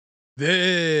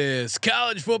This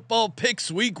college football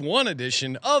picks week 1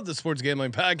 edition of the Sports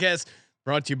Gambling Podcast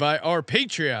brought to you by our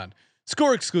Patreon.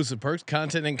 Score exclusive perks,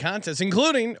 content, and contests,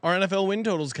 including our NFL win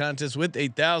totals contest with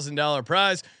 $1,000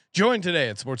 prize. Join today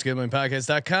at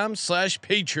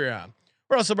sportsgamblingpodcast.com/Patreon.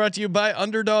 We're also brought to you by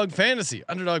Underdog Fantasy.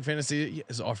 Underdog Fantasy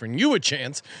is offering you a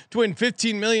chance to win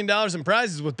 $15 million in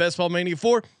prizes with Best Ball Mania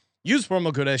 4. Use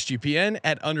promo code SGPN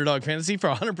at Underdog Fantasy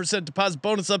for 100% deposit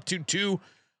bonus up to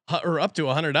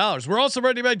 $100. We're also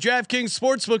brought to you by DraftKings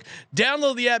Sportsbook.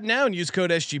 Download the app now and use code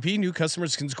SGP. New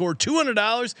customers can score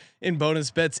 $200 in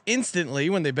bonus bets instantly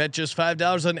when they bet just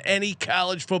 $5 on any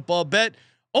college football bet.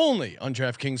 Only on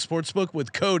DraftKings Sportsbook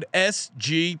with code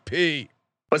SGP.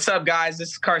 What's up, guys?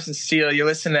 This is Carson Steele. You're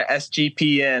listening to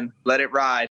SGPN. Let it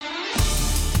ride.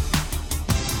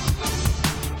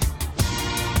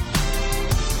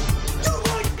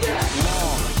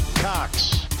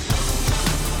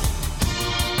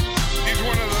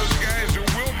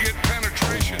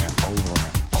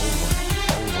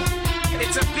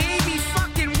 It's a baby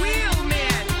fucking wheel,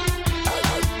 man.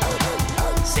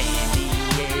 San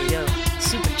Diego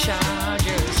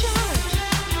Superchargers.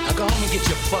 Now go home and get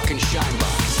your fucking shine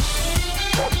box.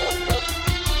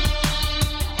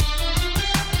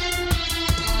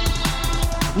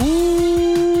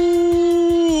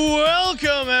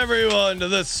 Welcome everyone to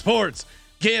the Sports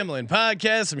Gambling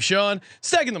Podcast. I'm Sean,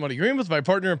 stacking the money green with my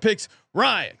partner in picks,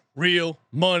 Ryan, Real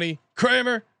Money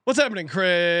Kramer. What's happening,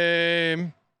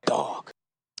 Kramer? Dog.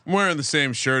 I'm wearing the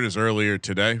same shirt as earlier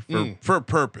today for a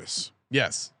purpose.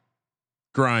 Yes,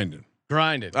 Grinding.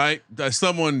 I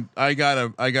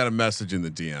got a message in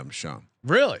the DM, Sean.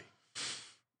 Really?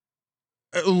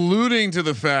 Alluding to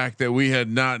the fact that we had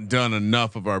not done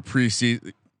enough of our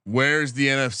preseason. Where's the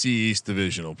NFC East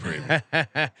divisional preview?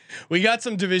 We got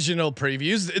some divisional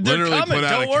previews. They're Literally coming, put out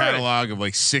don't a worry. catalog of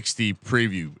like 60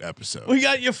 preview episodes. We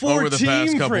got you 4 over the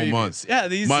past couple previews. months. Yeah,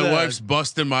 these. My wife's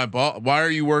busting my ball. Why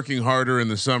are you working harder in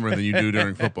the summer than you do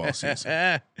during football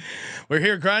season? We're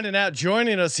here grinding out.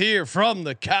 Joining us here from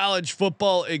the college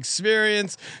football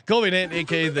experience, Colby Nant,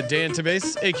 aka the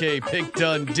Dantabase, aka Pick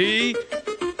Dundee.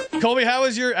 Colby, how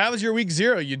was your week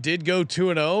 0? You did go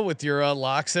 2-0 with your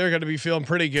locks there. Got to be feeling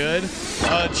pretty good.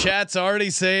 Chat's already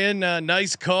saying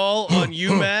nice call on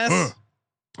UMass.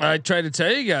 I tried to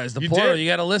tell you guys the portal. You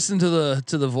got to listen to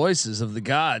the voices of the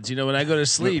gods. You know, when I go to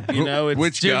sleep, you know, it's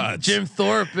which gods? Jim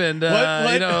Thorpe and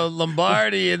what? you know,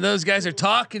 Lombardi, and those guys are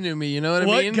talking to me. You know what I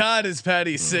What mean? God is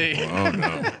Patty C? Oh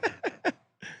no.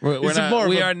 We're not,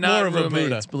 we are not more of a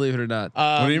roommates, Buddha. believe it or not.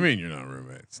 What do you mean you're not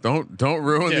roommates? Don't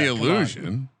ruin the come on.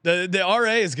 illusion. The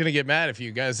RA is gonna get mad if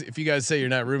you guys say you're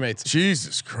not roommates.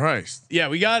 Jesus Christ. Yeah,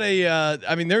 we got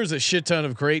there's a shit ton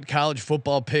of great college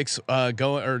football picks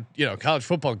going, or college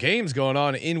football games going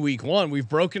on in week 1. We've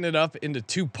broken it up into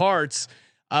 2 parts.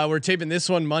 We're taping this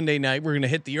one Monday night. We're gonna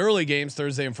hit the early games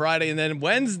Thursday and Friday, and then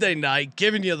Wednesday night,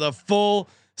 giving you the full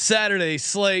Saturday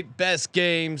slate, best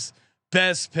games,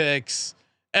 best picks,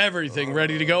 everything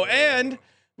ready to go. And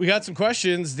we got some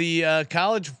questions. The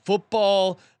college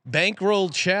football bankroll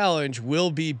challenge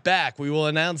will be back. We will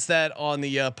announce that on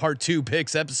the part 2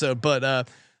 picks episode, but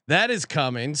that is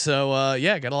coming. So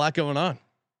yeah, got a lot going on.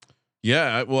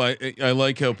 Yeah, well, I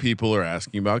like how people are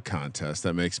asking about contests.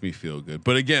 That makes me feel good.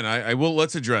 But again, I will.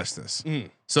 Let's address this.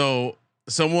 So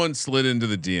someone slid into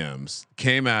the DMs,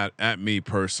 came at me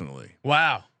personally.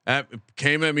 Wow.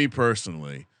 Came at me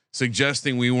personally,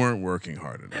 suggesting we weren't working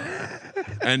hard enough.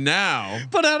 And now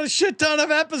Put out a shit ton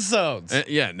of episodes.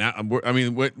 yeah, now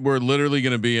we're literally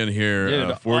going to be in here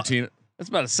Dude, 14. That's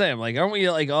about to say. I'm like, aren't we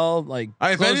like all like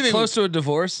close to a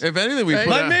divorce? If anything, we Right? put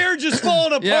My out, marriage is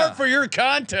falling apart Yeah. for your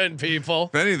content,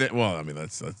 people. if anything, well, I mean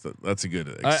that's a good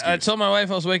excuse. I told my wife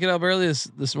I was waking up early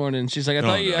this morning. She's like,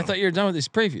 I thought you were done with these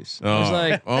previews. I was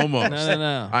like, almost.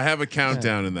 no. I have a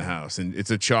countdown in the house, and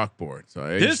it's a chalkboard. So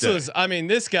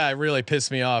This guy really pissed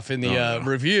me off in the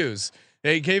reviews.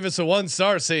 He gave us a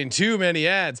 1-star saying too many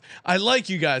ads. I like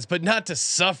you guys, but not to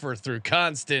suffer through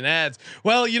constant ads.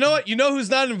 Well, you know what? You know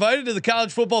who's not invited to the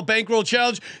college football bankroll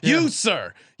challenge? Yeah. You,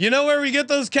 sir. You know where we get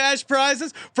those cash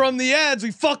prizes? From the ads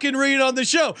we fucking read on the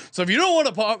show. So if you don't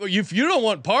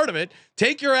want part of it,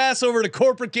 take your ass over to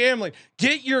corporate gambling.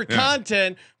 Get your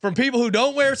content from people who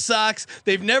don't wear socks.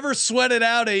 They've never sweated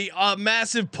out a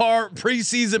massive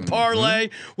preseason parlay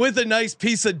with a nice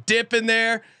piece of dip in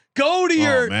there. Go to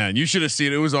your man. You should have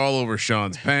seen it. It was all over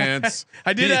Sean's pants.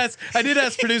 I did ask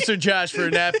producer Josh for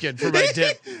a napkin for my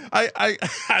dip.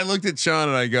 I looked at Sean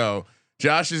and I go,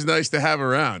 Josh is nice to have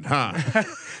around, huh?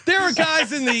 There are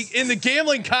guys in the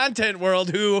gambling content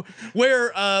world who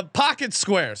wear pocket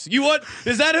squares.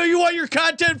 Is that who you want your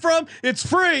content from? It's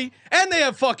free and they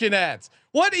have fucking ads.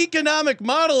 what economic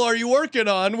model are you working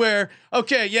on where,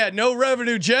 okay, yeah, no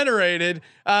revenue generated,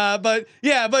 but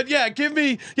give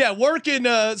me, working,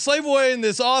 slave away in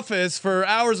this office for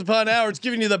hours upon hours,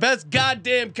 giving you the best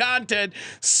goddamn content,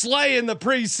 slaying the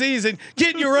preseason,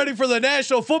 getting you ready for the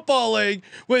National Football League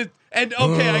I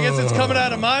guess it's coming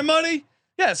out of my money.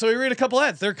 Yeah. So we read a couple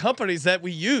ads. They're companies that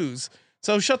we use.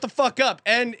 So shut the fuck up.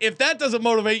 And if that doesn't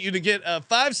motivate you to get a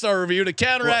 5-star review to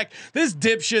counteract this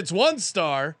dipshit's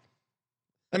 1-star,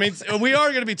 I mean, we are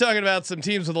going to be talking about some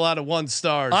teams with a lot of 1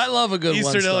 stars. I love a good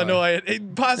Eastern 1-star. Illinois,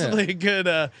 possibly a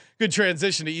good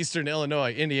transition to Eastern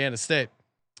Illinois, Indiana State.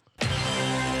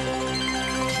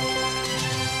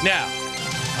 Now,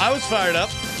 I was fired up.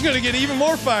 I'm going to get even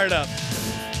more fired up.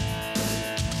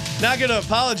 Not going to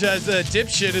apologize to that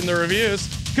dipshit in the reviews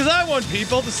because I want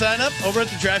people to sign up over at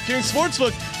the DraftKings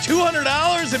Sportsbook.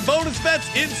 $200 in bonus bets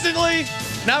instantly.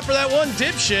 Not for that one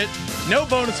dipshit. No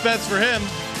bonus bets for him.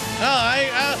 I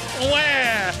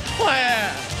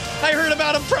heard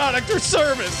about a product or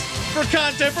service for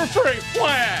content for free.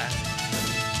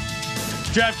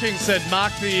 DraftKings said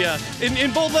mock the,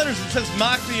 in bold letters it says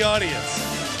mock the audience.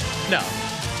 No,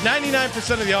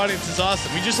 99% of the audience is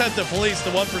awesome. We just have to police the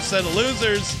 1% of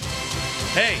losers.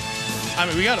 Hey, I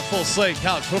mean, we got a full slate in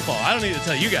college football. I don't need to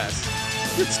tell you guys.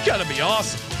 It's gotta be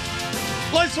awesome.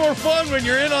 Life's more fun when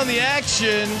you're in on the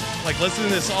action. Like listening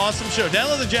to this awesome show.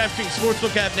 Download the DraftKings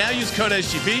Sportsbook app now. Use code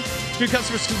SGP. New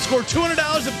customers can score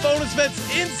 $200 in bonus bets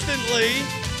instantly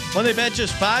when they bet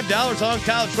just $5 on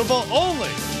college football only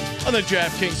on the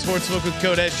DraftKings Sportsbook with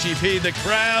code SGP. The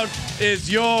crowd is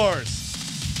yours.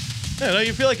 Yeah,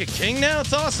 you feel like a king now?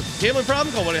 It's awesome. Gambling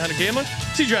problem? Call 1-800-GAMBLER.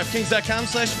 See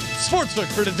DraftKings.com/sportsbook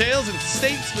for details and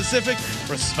state-specific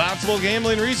responsible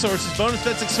gambling resources. Bonus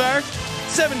bets expire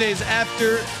 7 days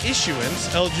after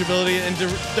issuance. Eligibility and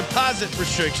deposit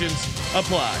restrictions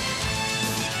apply.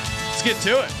 Let's get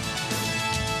to it.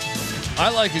 I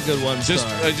like a good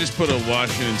 1-star. I just put a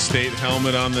Washington State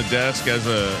helmet on the desk as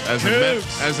a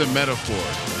metaphor.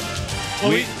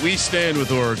 Well, we stand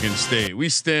with Oregon State. We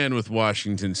stand with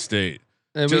Washington State.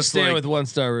 And we stand with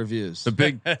 1-star reviews. The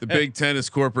Big Ten is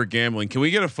corporate gambling. Can we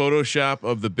get a Photoshop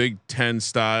of the Big Ten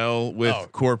style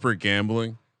with corporate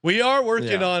gambling? We are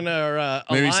working on our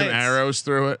maybe Alliance, some arrows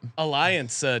through it.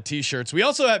 Alliance t-shirts. We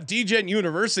also have DGen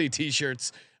University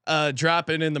t-shirts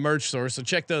dropping in the merch store. So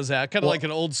check those out. Kind of like an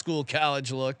old school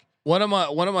college look. One of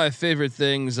my favorite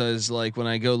things is like when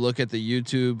I go look at the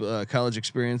YouTube college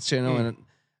experience channel and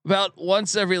about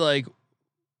once every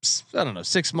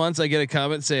 6 months I get a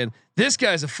comment saying this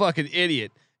guy's a fucking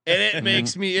idiot, and it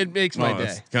makes my day.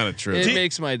 That's kind of true. It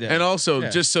makes my day. And also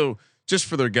just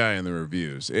for their guy in the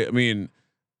reviews. I mean,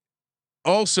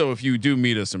 also if you do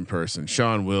meet us in person,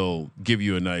 Sean will give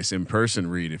you a nice in-person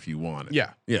read if you want it.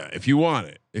 Yeah. If you want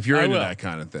it, if you're into that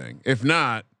kind of thing. If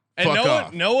not, fuck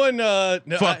off.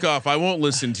 Fuck off. I won't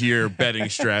listen to your betting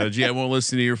strategy. I won't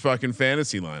listen to your fucking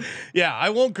fantasy line. Yeah, I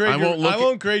won't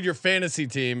grade your fantasy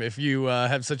team if you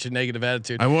have such a negative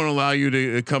attitude. I won't allow you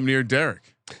to come near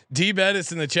Derek. D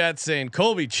Bettis in the chat saying,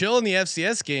 Colby, chill in the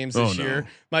FCS games this year.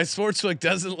 My sportsbook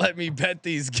doesn't let me bet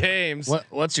these games.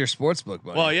 What's your sportsbook,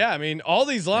 buddy? Well, yeah, I mean, all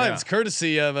these lines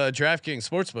courtesy of DraftKings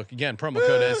Sportsbook. Again, promo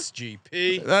code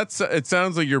SGP. It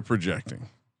sounds like you're projecting.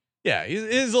 Yeah, he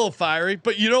is a little fiery,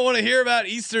 but you don't want to hear about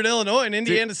Eastern Illinois and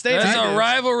Indiana State. That's a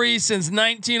rivalry since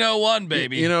 1901,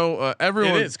 baby. You know,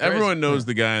 everyone knows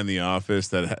the guy in the office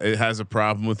that has a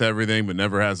problem with everything but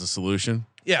never has a solution.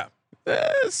 Yeah.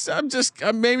 I'm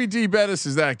maybe D Bettis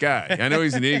is that guy. I know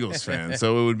he's an Eagles fan,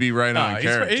 so it would be right on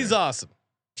character. He's awesome.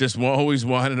 Just always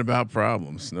whining about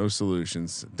problems, no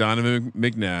solutions. Donovan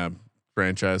McNabb,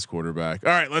 franchise quarterback.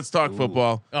 All right, let's talk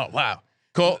football. Oh wow.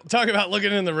 Talk about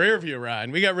looking in the rear view,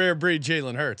 Ryan. We got rare breed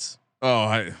Jalen Hurts.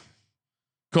 Oh,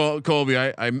 Colby,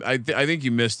 I think you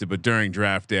missed it, but during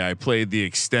draft day, I played the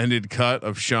extended cut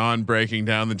of Sean breaking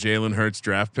down the Jalen Hurts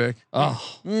draft pick.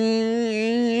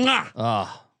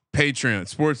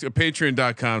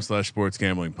 Patreon.com/sports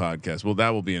gambling podcast. Well, that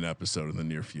will be an episode in the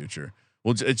near future.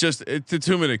 Well, it's a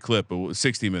 2-minute clip, a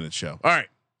 60-minute show. All right.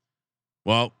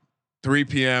 Well, 3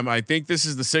 p.m. I think this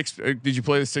is the 6. Did you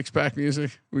play the 6-pack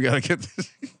music? We got to get this.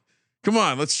 Come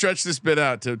on, let's stretch this bit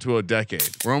out to a decade.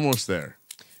 We're almost there.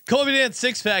 Colby Dan's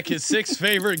 6-pack, his 6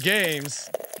 favorite games.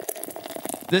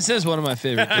 This is one of my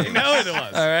favorite games. I know it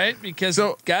was. All right, because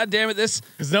God damn it,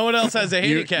 because no one else has a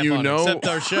handicap on it except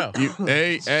our show.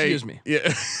 Excuse me.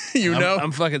 Yeah,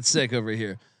 I'm fucking sick over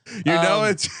here.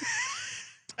 It's.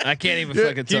 I can't even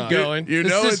fucking keep talk. going.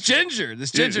 This ginger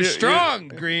strong.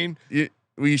 Green.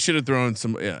 You should have thrown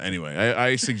some. Yeah. Anyway,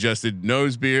 I suggested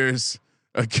nose beers.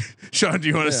 Sean, do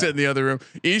you want to sit in the other room?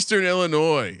 Eastern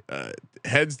Illinois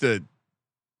heads to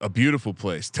a beautiful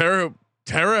place. Terre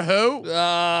Haute,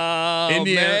 Oh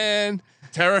Indiana. man,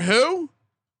 Terre Haute,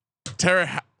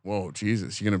 Whoa,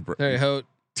 Jesus! You're gonna Terre Haute.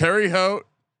 Terre Haute,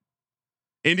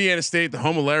 Indiana State, the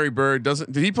home of Larry Bird.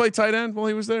 Did he play tight end while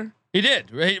he was there? He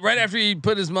did right after he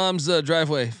put his mom's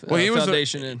driveway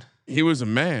foundation in. He was a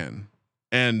man,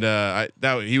 and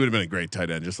he would have been a great tight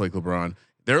end, just like LeBron.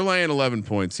 They're laying 11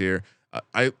 points here.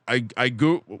 I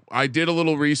did a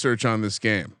little research on this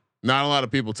game. Not a lot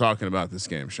of people talking about this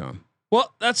game, Sean.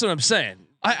 Well, that's what I'm saying.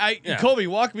 Yeah. Colby,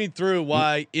 walk me through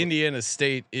why Indiana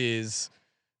State is.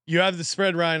 You have the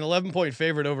spread, Ryan, 11-point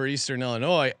favorite over Eastern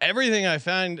Illinois. Everything I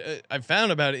found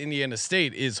about Indiana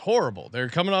State is horrible. They're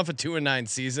coming off a 2-9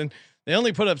 season. They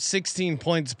only put up 16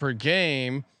 points per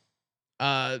game.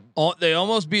 They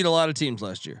almost beat a lot of teams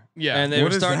last year. Yeah. And they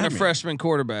were starting a freshman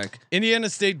quarterback. Indiana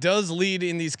State does lead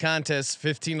in these contests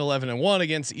 15-11-1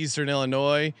 against Eastern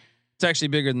Illinois. It's actually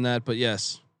bigger than that, but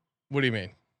yes. What do you mean?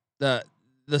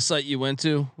 The site you went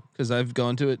to, because I've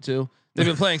gone to it too. They've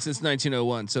been playing since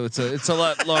 1901, so it's a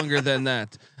lot longer than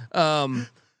that.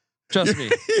 Trust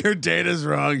me. Your data's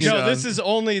wrong. No, Sean. this is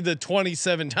only the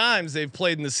 27 times they've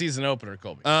played in the season opener,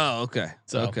 Colby. Oh, okay.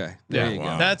 So, okay. Yeah, There you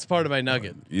go. that's part of my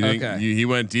nugget. You think Okay. he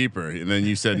went deeper, and then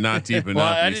you said not deep enough. Well,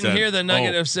 I You didn't said, hear the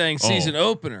nugget of saying season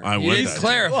opener. I You would didn't that.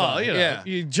 clarify. Well, yeah.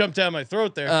 you jumped down my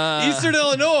throat there. Uh, Eastern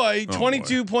Illinois, Oh,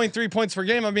 22.3 points per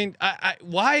game. I mean,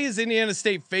 why is Indiana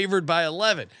State favored by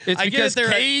 11? It's I because get it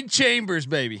there. Cade Chambers,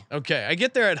 baby. Okay, I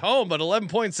get there at home, but 11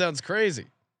 points sounds crazy.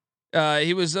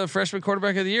 He was a freshman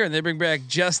quarterback of the year, and they bring back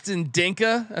Justin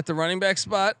Dinka at the running back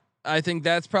spot. I think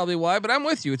that's probably why. But I'm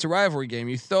with you. It's a rivalry game.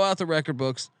 You throw out the record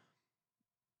books.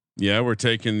 Yeah, we're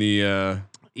taking the.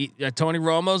 Tony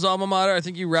Romo's alma mater. I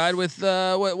think you ride with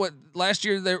what last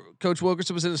year. Coach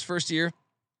Wilkerson was in his first year.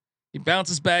 He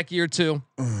bounces back year two.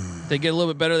 They get a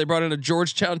little bit better. They brought in a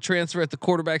Georgetown transfer at the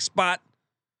quarterback spot.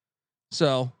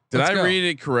 So Did let's I go. read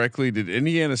it correctly? Did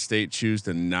Indiana State choose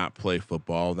to not play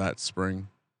football that spring?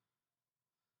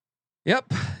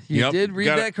 Yep, you did read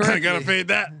that correctly. I gotta fade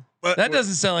that. But That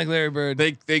doesn't sound like Larry Bird.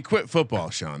 They quit football,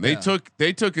 Sean. They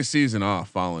Yeah. took a season off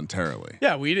voluntarily.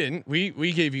 Yeah, we didn't.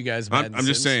 We gave you guys. I'm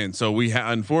just saying. So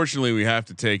unfortunately we have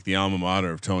to take the alma mater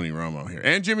of Tony Romo here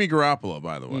and Jimmy Garoppolo,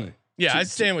 by the way. Yeah, I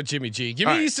stand with Jimmy G. Give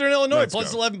me All right, Eastern Illinois let's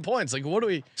plus go. 11 points. Like, what do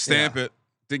we Stamp it.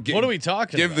 What are we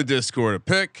talking Give about? the Discord a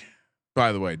pick.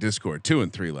 By the way, Discord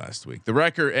 2-3 last week. The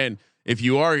record, and if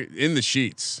you are in the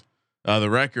sheets, the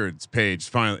records page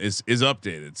finally is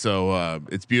updated. So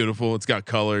it's beautiful. It's got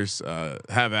colors.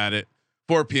 Have at it.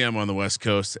 4 p.m. on the West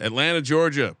Coast. Atlanta,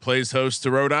 Georgia plays host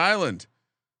to Rhode Island,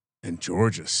 and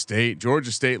Georgia State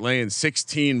laying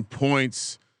 16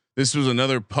 points. This was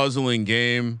another puzzling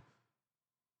game.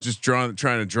 Just trying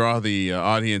to draw the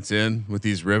audience in with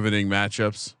these riveting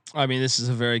matchups. I mean, this is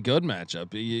a very good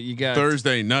matchup. You got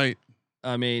Thursday night.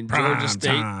 I mean, Prime Georgia State.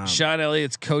 time. Sean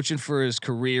Elliott's coaching for his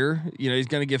career. You know, he's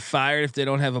going to get fired if they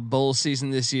don't have a bowl season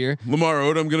this year. Lamar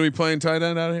Odom going to be playing tight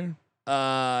end out here.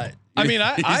 I mean,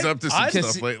 He's up to some I-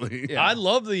 stuff lately. Yeah. I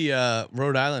love the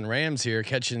Rhode Island Rams here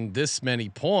catching this many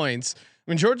points. I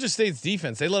mean, Georgia State's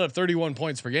defense, they let up 31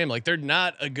 points per game. Like, they're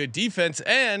not a good defense.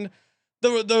 And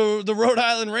the Rhode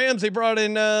Island Rams, they brought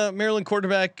in Maryland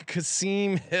quarterback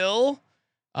Kasim Hill.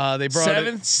 They brought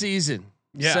Seventh season.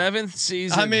 Yeah. Seventh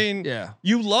season. I mean, yeah.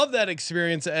 You love that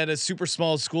experience at a super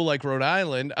small school like Rhode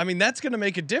Island. I mean, that's going to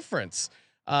make a difference.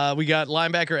 We got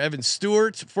linebacker Evan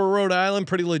Stewart for Rhode Island,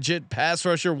 pretty legit pass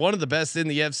rusher, one of the best in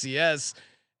the FCS.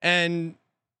 And,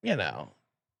 you know,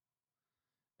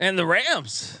 And the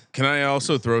Rams. Can I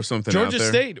also throw something Georgia out there?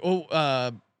 State.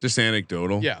 Oh, Just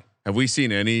anecdotal. yeah. Have we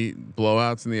seen any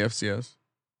blowouts in the FCS?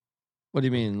 What do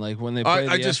you mean? Like when they play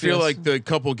I the just feel FBS? like the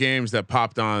couple games that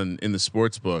popped on in the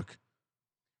sports book.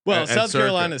 Well, At South Circa.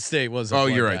 Carolina State was. Oh,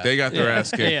 you're right. They got their Yeah.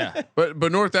 ass kicked. Yeah.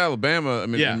 But North Alabama, I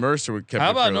mean, Yeah. Mercer kept. How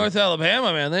it about fairly- North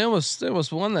Alabama, man? They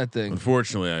almost won that thing.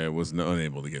 Unfortunately, I was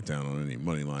unable to get down on any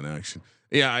money line action.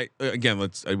 Yeah,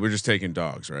 we're just taking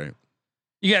dogs, right?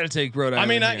 You got to take Rhode I Island.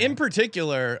 mean, here. in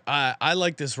particular, I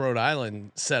like this Rhode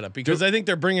Island setup because I think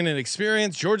they're bringing in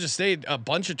experience. Georgia State, a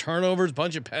bunch of turnovers,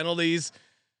 bunch of penalties.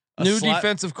 new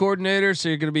defensive coordinator, so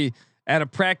you're going to be at a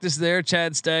practice there.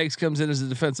 Chad Staggs comes in as the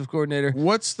defensive coordinator.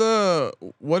 What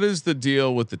is the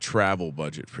deal with the travel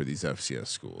budget for these FCS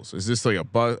schools? Is this like a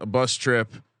bus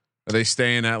trip? Are they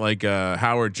staying at like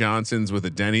Howard Johnson's with a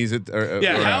Denny's?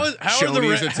 Yeah,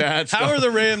 how are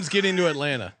the Rams getting to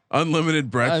Atlanta?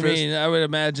 Unlimited breakfast. I mean, I would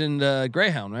imagine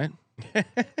Greyhound, right? All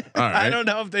right. I don't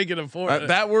know if they can afford it.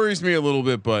 That worries me a little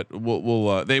bit, but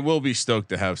they will be stoked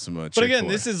to have some. But again,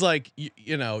 this is like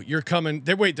you know, you're coming.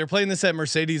 They're playing this at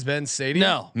Mercedes-Benz Stadium.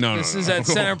 No, No, This no, is no. at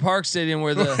Center Park Stadium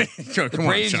where the Come on,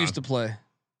 Braves Sean. used to play.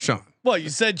 Sean. Well, you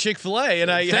said Chick-fil-A, and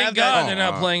I Thank have God that. they're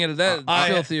not playing it at that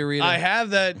filthy arena. I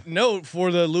have that note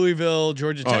for the Louisville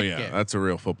Georgia Tech game. That's a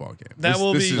real football game. That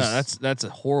will be- No, that's a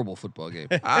horrible football game.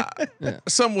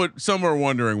 Some are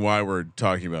wondering why we're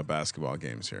talking about basketball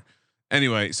games here.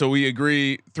 Anyway, so we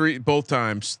agree both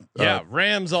times. Yeah,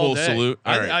 Rams all full day. salute.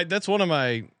 All right. I that's one of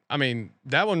my. I mean,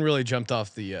 that one really jumped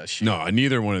off the sheet. No,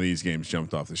 neither one of these games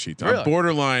jumped off the sheet. Really?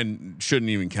 Borderline shouldn't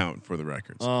even count for the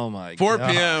records. Oh my 4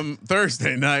 God. p.m.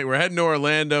 Thursday night. We're heading to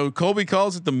Orlando. Colby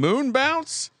calls it the moon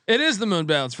bounce. It is the moon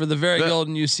bounce for the very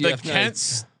golden UCF The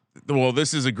Knights. Well,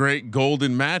 this is a great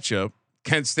golden matchup.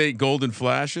 Kent State Golden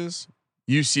Flashes,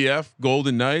 UCF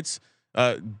Golden Knights.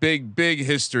 Big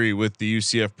history with the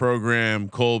UCF program.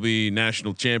 Colby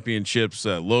national championships,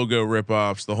 logo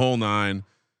ripoffs, the whole nine.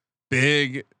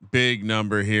 Big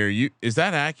number here. Is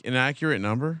that an accurate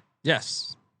number?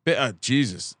 Yes.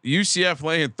 Jesus, UCF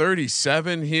laying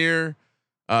 37 here.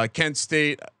 Kent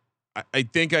State. I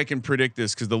think I can predict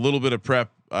this because the little bit of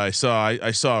prep I saw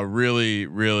a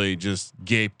really just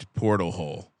gaped portal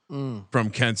hole from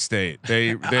Kent State.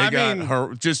 They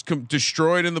got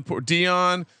destroyed in the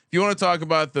Dion. If you want to talk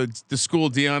about the school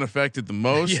Dion affected the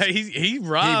most, Yeah, he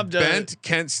robbed. he bent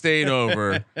Kent State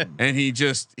over, and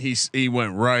he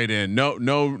went right in.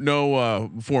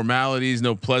 No formalities,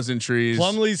 no pleasantries.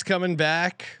 Plumlee's coming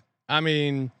back. I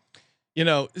mean, you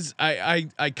know,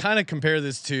 I kind of compare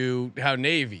this to how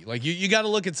Navy. Like you got to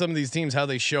look at some of these teams how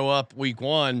they show up week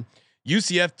one.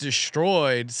 UCF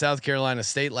destroyed South Carolina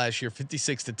State last year,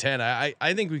 56-10.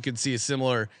 I think we could see a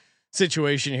similar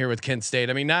situation here with Kent State.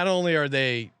 I mean, not only are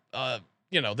they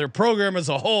their program as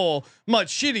a whole much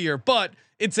shittier, but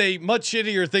it's a much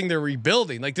shittier thing they're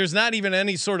rebuilding. Like there's not even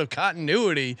any sort of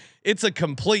continuity. It's a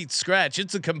complete scratch.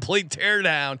 It's a complete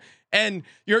teardown. And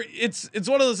it's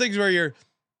one of those things where you're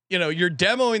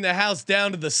demoing the house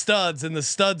down to the studs, and the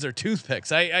studs are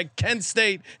toothpicks. Kent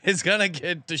State is gonna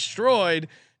get destroyed.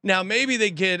 Now maybe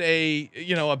they get a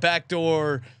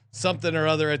backdoor something or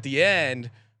other at the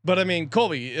end, but I mean,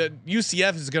 Colby,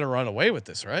 UCF is gonna run away with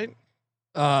this, right?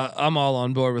 I'm all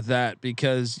on board with that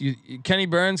because Kenny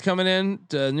Burns coming in,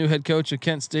 new head coach of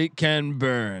Kent State. Ken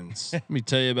Burns. Let me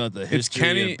tell you about the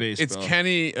history of baseball. It's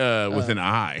Kenny with an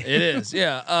I. It is,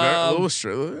 yeah. A little it's a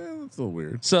little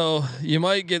weird. So you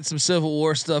might get some Civil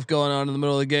War stuff going on in the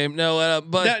middle of the game. No,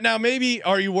 but now maybe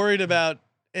are you worried about?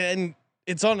 And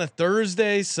it's on a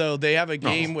Thursday, so they have a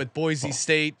game with Boise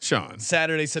State. Sean.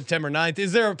 Saturday, September 9th.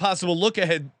 Is there a possible look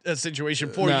ahead situation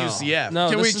for UCF? No,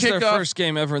 Can this we is kick their off? first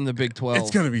game ever in the Big 12. It's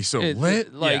gonna be so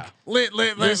lit. Lit.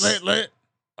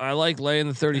 I like laying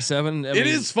the 37. It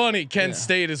is funny. Kent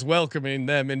State is welcoming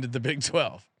them into the Big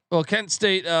 12. Well, Kent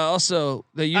State also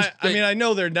they used. I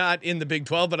know they're not in the Big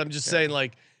 12, but I'm just saying,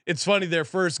 like, it's funny their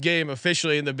first game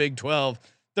officially in the Big 12,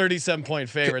 37-point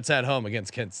favorites at home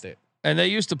against Kent State. And they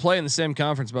used to play in the same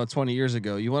conference about 20 years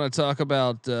ago. You want to talk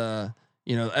about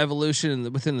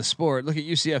evolution within the sport? Look at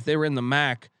UCF. They were in the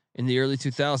MAC in the early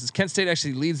 2000s. Kent State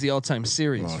actually leads the all-time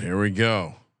series. Oh, here we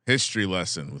go. History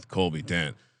lesson with Colby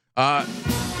Dent.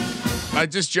 I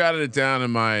just jotted it down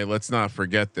in my let's not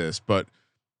forget this, but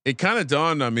it kind of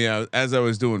dawned on me as I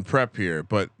was doing prep here.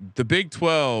 But the Big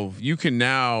 12, you can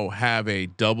now have a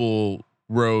double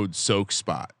road soak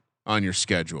spot on your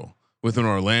schedule with an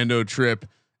Orlando trip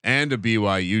and a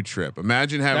BYU trip.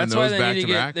 Imagine having those back to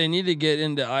back. They need to get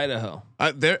into Idaho.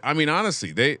 I mean,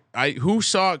 honestly, who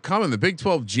saw it coming? The Big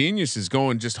 12 genius is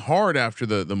going just hard after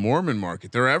the Mormon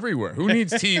market. They're everywhere. Who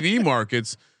needs TV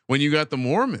markets when you got the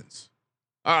Mormons?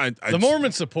 The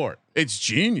Mormon support. It's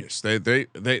genius.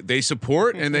 They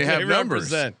support and they have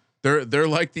numbers. Represent. They're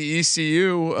like the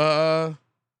ECU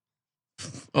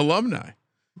alumni.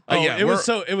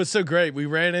 It was so great. We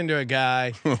ran into a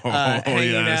guy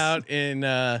hanging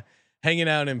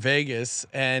out in Vegas,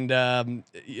 and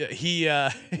he.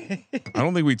 I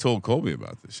don't think we told Colby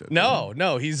about this shit.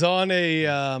 No, he's on a.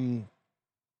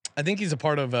 I think he's a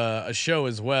part of a show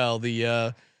as well.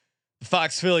 The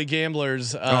Fox Philly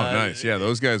Gamblers. Nice. Yeah,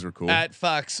 those guys were cool. At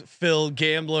Fox Phil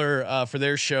Gambler for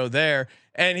their show there,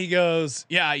 and he goes,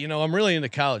 "Yeah, I'm really into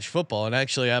college football, and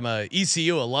actually, I'm a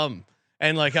ECU alum."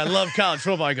 And like, I love college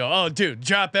football. I go, oh, dude,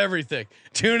 drop everything.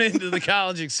 Tune into the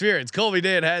college experience. Colby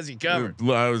Dan has you covered.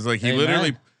 I was like, he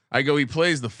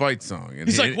plays the fight song. And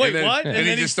he's like, wait, what? And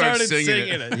then he just started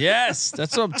singing it. Yes,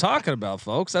 that's what I'm talking about,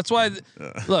 folks. That's why.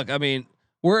 Look, I mean,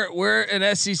 we're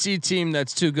an SEC team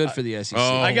that's too good for the SEC.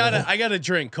 I got a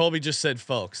drink. Colby just said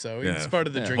folks, so it's part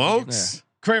of the drink. Folks, yeah.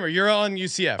 Kramer, you're on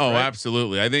UCF. Oh, right?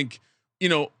 absolutely. I think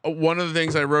one of the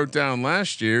things I wrote down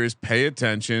last year is pay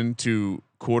attention to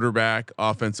quarterback,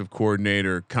 offensive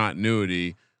coordinator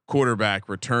continuity, quarterback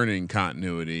returning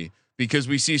continuity, because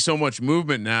we see so much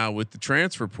movement now with the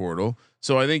transfer portal.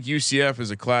 So I think UCF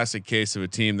is a classic case of a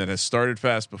team that has started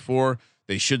fast before.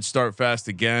 They should start fast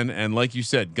again. And like you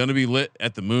said, going to be lit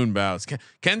at the moon bows.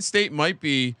 Kent State might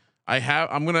be,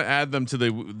 I'm going to add them to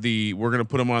we're going to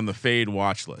put them on the fade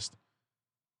watch list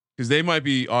because they might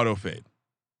be auto fade.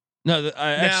 No,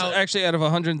 actually out of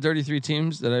 133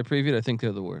 teams that I previewed, I think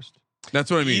they're the worst.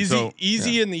 That's what I mean.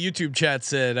 Easy in the YouTube chat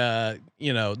said,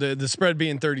 the spread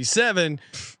being 37,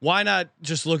 why not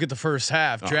just look at the first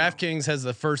half? DraftKings has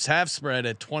the first half spread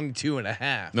at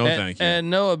 22.5. No, thank you. And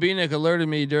Noah Beanick alerted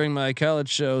me during my college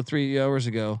show 3 hours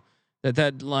ago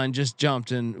that line just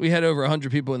jumped, and we had over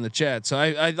 100 people in the chat. So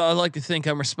I like to think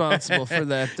I'm responsible for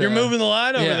that. You're moving the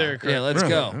line over there, Chris. Yeah, let's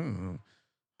go.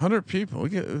 100 people.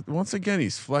 Once again,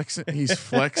 he's flexing. He's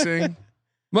flexing.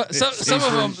 But some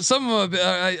of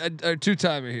them are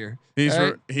two-timer here.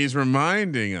 He's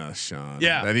reminding us, Sean,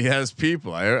 that he has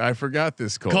people. I forgot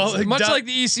this call. Much like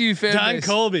the ECU fan Don base.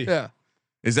 Colby. Yeah.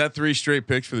 Is that 3 straight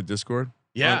picks for the Discord?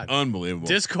 Yeah. Unbelievable.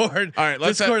 Discord. All right.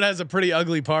 Discord has a pretty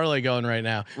ugly parlay going right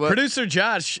now. Producer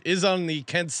Josh is on the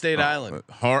Kent State Island.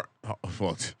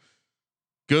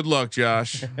 Good luck,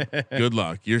 Josh. Good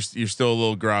luck. You're still a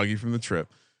little groggy from the trip.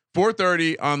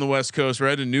 4:30 on the West Coast. We're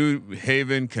at New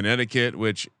Haven, Connecticut,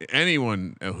 which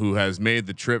anyone who has made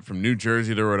the trip from New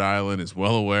Jersey to Rhode Island is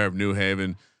well aware of New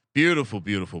Haven. Beautiful,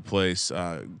 beautiful place.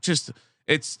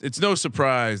 It's no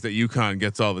surprise that UConn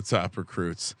gets all the top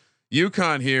recruits.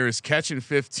 UConn here is catching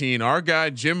 15. Our guy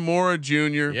Jim Mora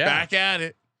Jr. back at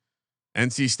it.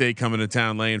 NC State coming to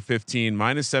town laying 15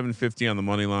 -750 on the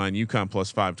money line. UConn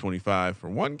plus 525 for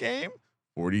one game.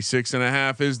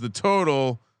 46.5 is the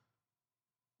total.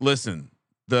 Listen,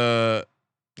 I'm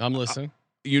listening.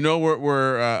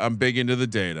 I'm big into the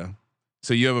data,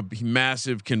 so you have a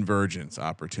massive convergence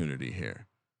opportunity here.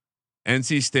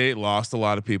 NC State lost a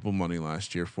lot of people money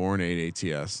last year, 4-8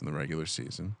 ATS in the regular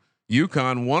season.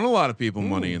 UConn won a lot of people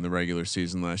money in the regular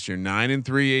season last year,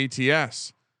 9-3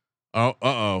 ATS.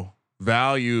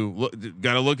 Value.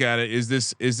 Got to look at it. Is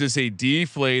this a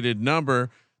deflated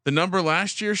number? The number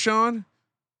last year, Sean,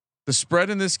 the spread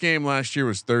in this game last year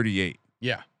was 38.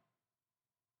 Yeah.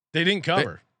 They didn't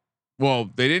cover.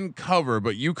 They didn't cover,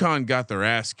 but UConn got their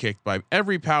ass kicked by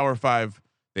every Power 5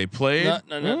 they played.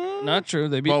 Not true.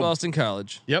 They beat Boston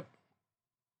College. Yep.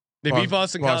 They beat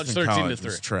Boston College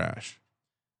 13-3. Trash.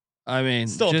 I mean,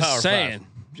 still just saying.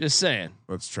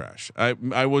 That's trash.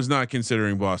 I was not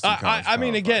considering Boston College. I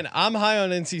mean, again, I'm high on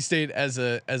NC State as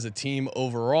a team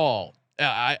overall.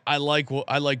 I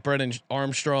like Brennan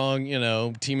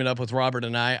Armstrong, teaming up with Robert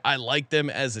and I like them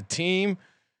as a team,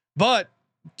 but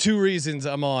 2 reasons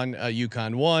I'm on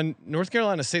UConn. 1, North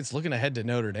Carolina State's looking ahead to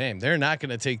Notre Dame. They're not going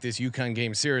to take this UConn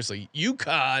game seriously.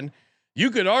 UConn,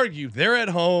 you could argue they're at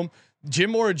home.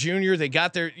 Jim Mora Jr. They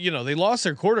got their, they lost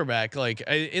their quarterback like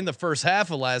in the first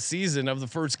half of last season of the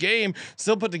first game.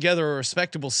 Still put together a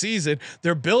respectable season.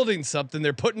 They're building something.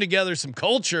 They're putting together some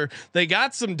culture. They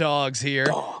got some dogs here,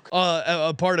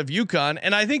 a part of UConn,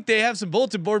 and I think they have some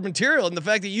bulletin board material. And the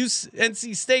fact that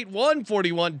NC State won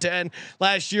 41-10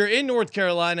 last year in North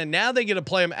Carolina, now they get to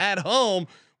play them at home.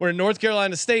 Where in North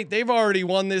Carolina State, they've already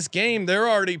won this game. They're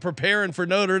already preparing for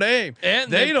Notre Dame,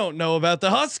 and they don't know about the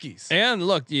Huskies. And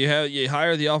look, you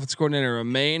hire the offensive coordinator,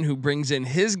 Maine, who brings in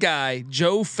his guy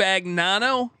Joe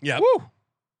Fagnano. Yeah. Woo.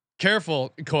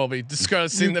 Careful, Colby,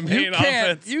 discussing the Maine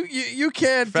offense. You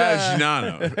can't.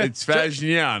 Fagnano. It's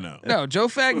Fagnano. No, Joe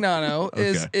Fagnano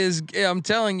is. I'm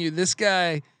telling you, this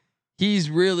guy. He's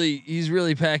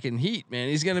really packing heat, man.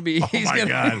 He's gonna be.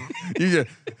 God.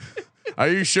 Are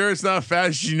you sure it's not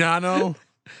Fagnano?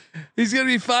 He's gonna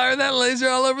be firing that laser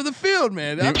all over the field,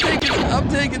 man. I'm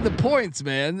taking the points,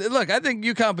 man. Look, I think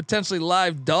UConn potentially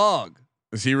live dog.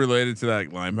 Is he related to that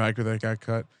linebacker that got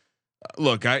cut?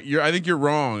 Look, I think you're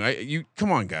wrong.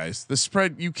 Come on, guys. The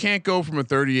spread, you can't go from a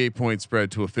 38-point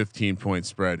spread to a 15-point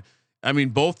spread. I mean,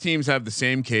 both teams have the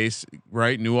same case,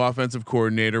 right? New offensive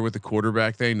coordinator with a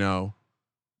quarterback they know.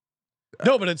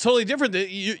 No, but it's totally different.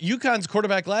 UConn's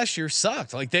quarterback last year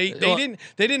sucked. Like they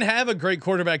didn't have a great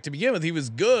quarterback to begin with. He was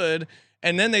good,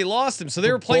 and then they lost him. So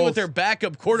they were playing with their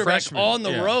backup quarterback on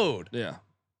the road. Yeah.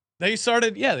 They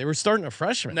were starting a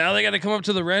freshman. Now they got to come up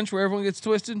to the wrench where everyone gets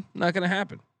twisted. Not going to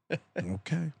happen.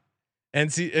 Okay.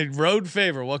 And road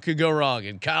favor. What could go wrong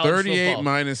in college 38 football?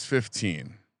 minus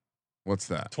 15. What's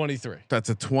that? 23. That's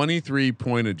a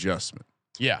 23-point adjustment.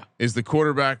 Yeah. Is the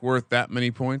quarterback worth that many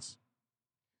points?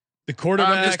 The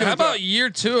quarterback. How about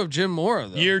year 2 of Jim Mora?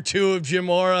 Though? Year 2 of Jim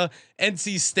Mora.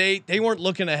 NC State. They weren't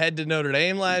looking ahead to Notre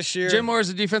Dame last year. Jim Mora's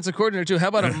a defensive coordinator too. How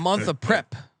about a month of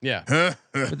prep? Yeah.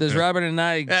 But there's Robert and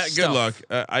I. Good luck.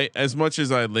 I as much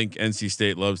as I think NC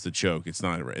State loves to choke, it's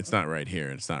not right here.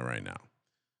 It's not right now.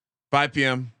 5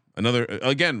 p.m. Another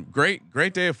again great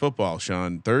day of football,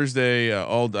 Sean. Thursday.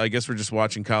 I guess we're just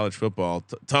watching college football.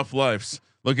 Tough lives.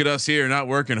 Look at us here, not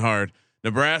working hard.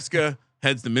 Nebraska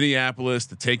heads to Minneapolis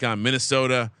to take on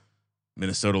Minnesota.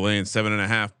 Minnesota laying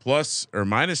 7.5 plus or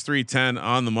minus 310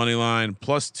 on the money line,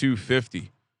 plus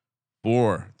 250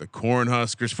 for the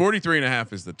Cornhuskers.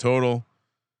 43.5 is the total.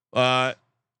 I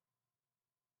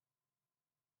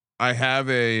have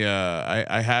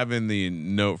I have in the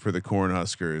note for the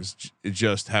Cornhuskers.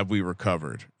 Just have we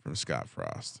recovered from Scott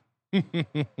Frost?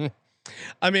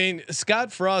 I mean,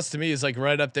 Scott Frost to me is like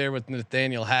right up there with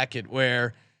Nathaniel Hackett,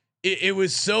 where it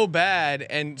was so bad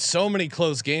and so many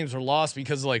close games were lost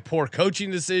because of like poor coaching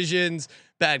decisions,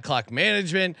 bad clock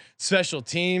management, special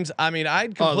teams. I mean,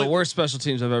 the worst special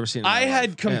teams I've ever seen. I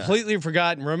had completely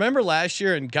forgotten. Remember last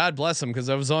year, and God bless them because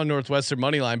I was on Northwestern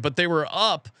money line, but they were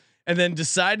up and then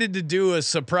decided to do a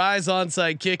surprise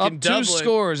onside kick up in Dublin. 2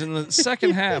 scores in the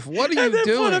second half. What are you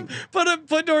doing?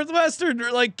 Put Northwestern,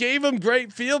 like, gave them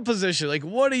great field position. Like,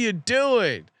 what are you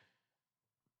doing?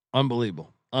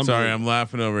 Unbelievable. Sorry, I'm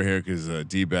laughing over here because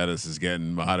D Bettis is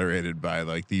getting moderated by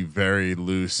like the very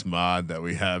loose mod that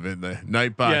we have in the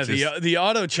Nightbot. Yeah, the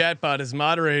auto chatbot is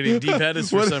moderating D Bettis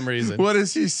for some reason. What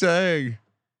is he saying?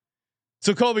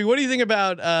 So Colby, what do you think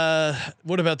about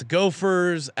what about the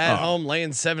Gophers at home laying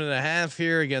 7.5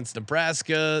 here against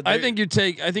Nebraska? I think you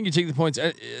take the points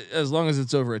as long as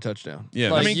it's over a touchdown.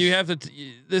 Yeah, like, I mean, you have to.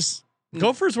 This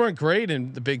Gophers weren't great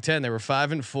in the Big Ten. They were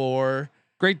 5-4.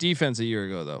 Great defense a year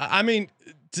ago, though. I mean,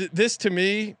 this to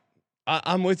me,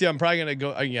 I'm with you. I'm probably gonna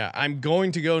go. I'm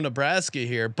going to go Nebraska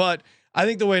here, but I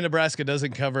think the way Nebraska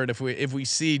doesn't cover it, if we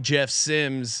see Jeff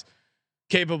Sims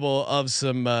capable of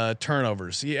some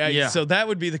turnovers, yeah. So that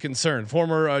would be the concern.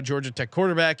 Former Georgia Tech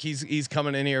quarterback, he's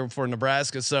coming in here for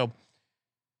Nebraska. So,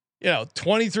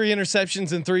 23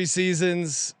 interceptions in 3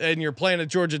 seasons, and you're playing at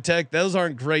Georgia Tech. Those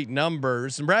aren't great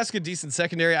numbers. Nebraska, decent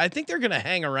secondary. I think they're gonna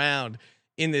hang around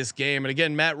in this game. And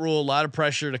again, Matt Rule, a lot of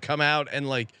pressure to come out and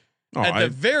at the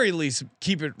very least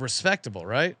keep it respectable,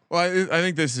 right? Well, I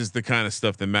think this is the kind of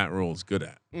stuff that Matt Rule is good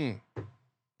at.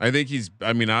 I think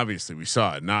obviously we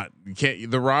saw it.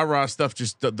 The rah-rah stuff.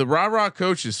 Just the rah-rah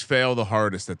coaches fail the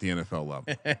hardest at the NFL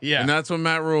level. Yeah, and that's what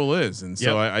Matt Rule is. And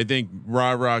so I think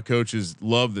rah-rah coaches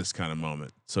love this kind of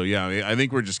moment. So yeah, I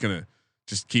think we're just gonna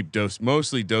keep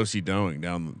mostly dosey doing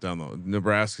down the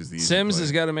Nebraska's the Sims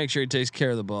has got to make sure he takes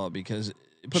care of the ball, because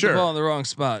put the ball in the wrong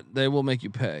spot, they will make you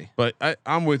pay. But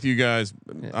I'm with you guys.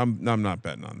 Yeah. I'm not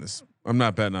betting on this. I'm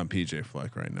not betting on PJ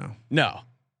Fleck right now. No.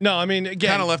 I mean,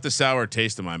 again, kind of left a sour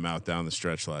taste in my mouth down the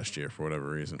stretch last year for whatever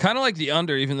reason. Kind of like the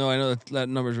under, even though I know that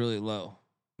number is really low.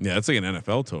 Yeah, it's like an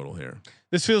NFL total here.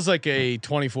 This feels like a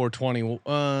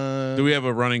 24-20. Do we have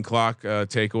a running clock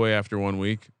takeaway after 1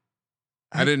 week?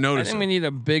 I didn't notice. I think we need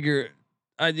a bigger.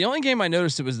 The only game I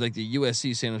noticed it was like the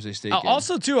USC San Jose State game.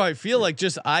 Also, too, I feel like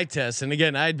just eye test. And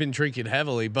again, I had been drinking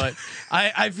heavily, but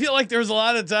I feel like there was a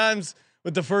lot of times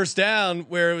with the first down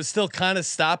where it was still kind of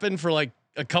stopping for like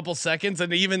a couple seconds,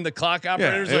 and even the clock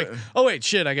operator's like, "Oh wait,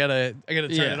 shit, I gotta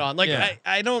turn it on." Like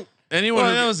I don't. Anyone?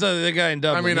 Well, that was the guy in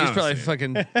Dublin. I mean, he's probably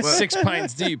fucking 6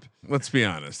 pints deep. Let's be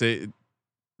honest. It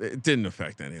didn't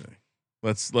affect anything.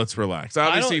 Let's relax.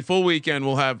 Obviously, full weekend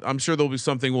we'll have. I'm sure there'll be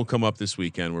something will come up this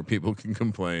weekend where people can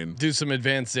complain. Do some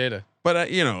advanced data. But at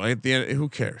the end, who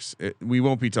cares? We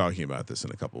won't be talking about this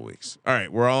in a couple weeks. All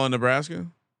right, we're all in Nebraska.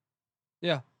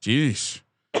 Yeah. Jeez.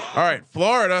 All right,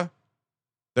 Florida.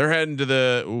 They're heading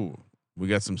to we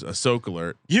got a soak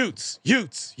alert. Utes.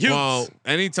 Well,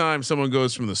 anytime someone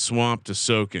goes from the swamp to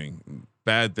soaking,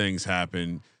 bad things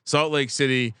happen. Salt Lake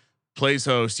City plays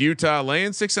host. Utah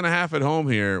laying 6.5 at home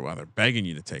here. Wow, they're begging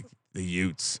you to take the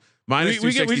Utes. We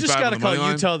just got to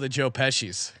call Utah the Joe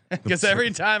Pesci's, because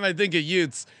every time I think of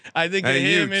Utes, I think of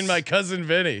him and my cousin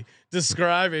Vinny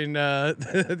describing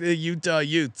the Utah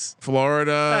Utes.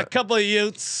 Florida, a couple of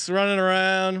Utes running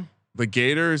around. The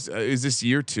Gators, is this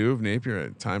year 2 of Napier?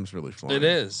 Time's really flying. It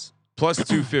is. Plus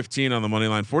 215 on the money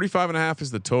line. 45.5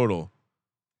 is the total.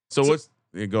 So what's?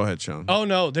 Yeah, go ahead, Sean. Oh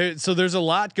no, there's a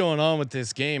lot going on with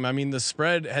this game. I mean, the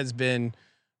spread has been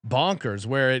bonkers,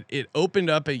 where it opened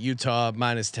up at Utah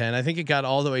 -10. I think it got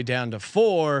all the way down to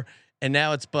 4, and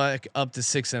now it's back up to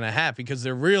 6.5, because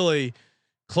they're really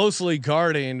closely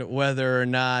guarding whether or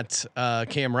not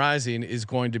Cam Rising is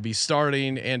going to be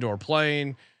starting and or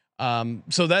playing.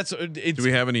 So that's it. Do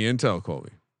we have any intel,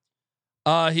 Colby?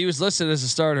 He was listed as a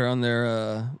starter on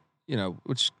their,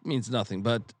 which means nothing,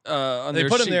 but they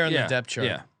put him there on the depth chart.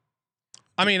 Yeah.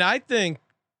 I mean, I think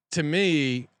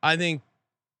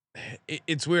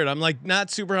it's weird. I'm like not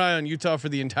super high on Utah for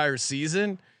the entire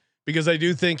season because I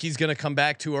do think he's going to come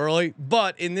back too early.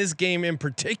 But in this game in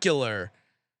particular,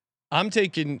 I'm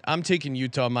taking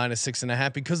Utah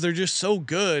 -6.5 because they're just so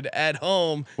good at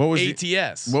home. What was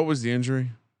ATS? What was the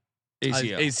injury?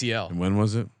 ACL. ACL. And when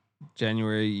was it?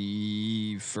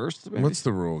 January 1st. Maybe? What's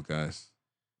the rule, guys?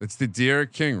 It's the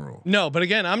De'Aaron King rule. No, but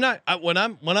again, I'm not when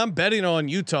I'm betting on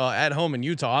Utah at home in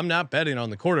Utah. I'm not betting on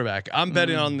the quarterback. I'm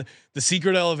betting on the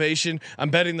secret elevation.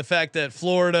 I'm betting the fact that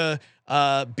Florida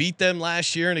beat them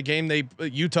last year in a game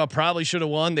Utah probably should have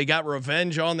won. They got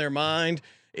revenge on their mind.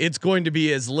 It's going to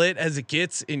be as lit as it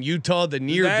gets in Utah. The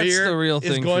near beer the real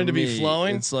thing is going to me. be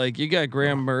flowing. It's like you got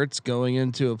Graham Mertz going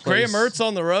into a place. Graham Mertz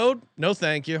on the road? No,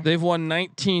 thank you. They've won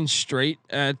 19 straight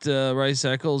at Rice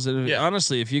Eccles, and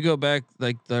honestly, if you go back,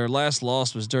 like their last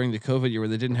loss was during the COVID year where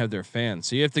they didn't have their fans.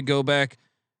 So you have to go back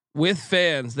with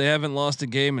fans. They haven't lost a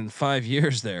game in 5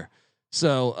 years there.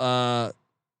 So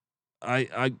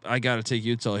I got to take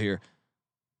Utah here.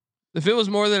 If it was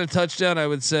more than a touchdown, I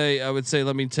would say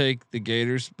let me take the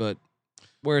Gators, but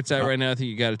where it's at right now, I think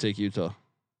you got to take Utah.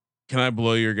 Can I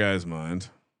blow your guys' mind?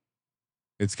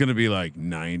 It's going to be like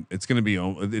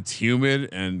it's humid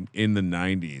and in the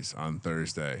 90s on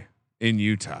Thursday in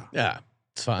Utah. Yeah,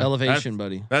 it's fine. Elevation,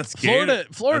 buddy. That's Florida.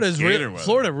 Gator weather.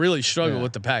 Florida really struggled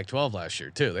with the Pac-12 last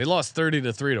year too. They lost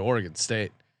 30-3 to Oregon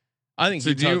State. I think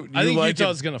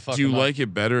Utah's going to fuck. Do you them like up.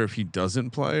 it better if he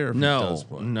doesn't play or if he does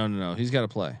play? No. He's got to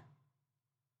play.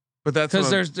 But that's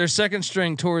because their second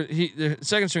string their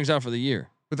second string's out for the year.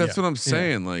 But that's what I'm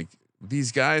saying. Like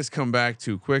these guys come back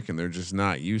too quick and they're just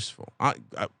not useful.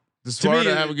 Does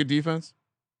Florida have a good defense?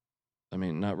 I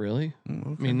mean, not really.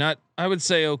 Okay. I mean, not. I would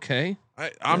say okay.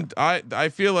 I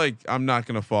feel like I'm not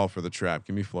going to fall for the trap.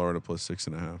 Give me Florida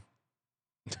 +6.5.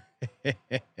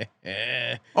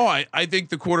 I think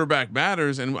the quarterback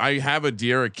matters, and I have a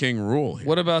De'Aaron King rule here.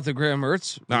 What about the Graham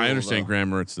Mertz? No, I understand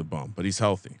Graham Mertz is a bum, but he's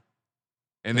healthy,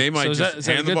 and they might is just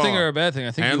that a good thing or a bad thing?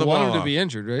 I think you want him to be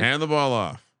injured, right? Hand the ball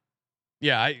off.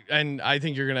 Yeah, I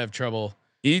think you're gonna have trouble.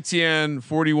 ETN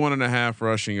 41.5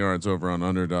 rushing yards over on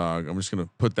underdog. I'm just gonna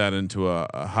put that into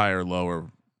a higher lower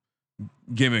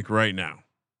gimmick right now.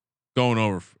 Going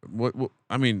over what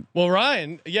I mean. Well,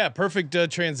 Ryan, yeah, perfect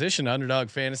transition to underdog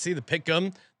fantasy. The pick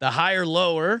 'em, the higher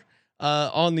lower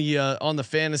on the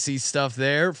fantasy stuff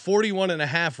there.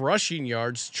 41.5 rushing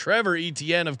yards. Trevor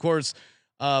Etienne, of course,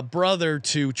 brother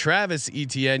to Travis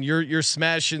Etienne. You're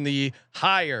smashing the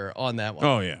higher on that one.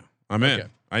 Oh yeah, I'm in.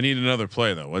 I need another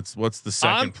play though. What's the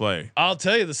second play? I'll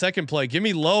tell you the second play. Give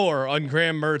me lower on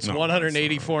Graham Mertz,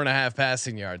 184.5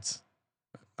 passing yards.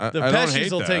 The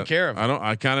Pesci's will take care of it.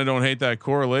 I kind of don't hate that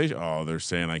correlation. Oh, they're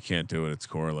saying I can't do it. It's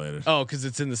correlated. Oh, because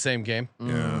it's in the same game.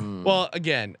 Yeah. Well,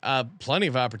 again, plenty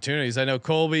of opportunities. I know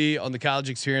Colby on the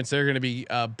College Experience. They're going to be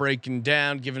breaking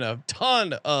down, giving a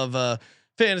ton of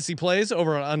fantasy plays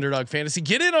over on Underdog Fantasy.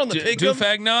 Get in on the pick. Do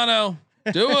Fagnano.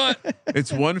 Do it.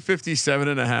 It's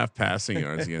 157.5 passing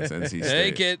yards against NC State.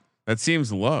 Take it. That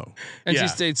seems low. NC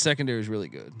State's secondary is really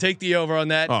good. Take the over on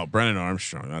that. Oh, Brennan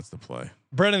Armstrong. That's the play.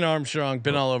 Brennan Armstrong,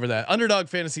 been all over that.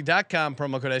 UnderdogFantasy.com,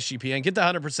 promo code SGPN. Get the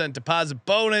 100% deposit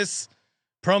bonus.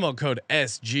 Promo code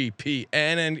SGPN.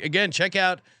 And again, check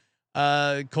out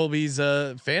Colby's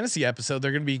fantasy episode.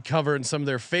 They're going to be covering some of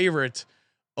their favorite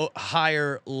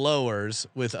higher lowers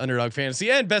with Underdog Fantasy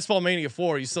and Best Ball Mania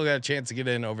 4. You still got a chance to get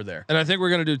in over there. And I think we're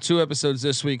going to do 2 episodes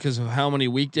this week because of how many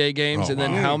weekday games and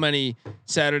then how many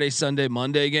Saturday, Sunday,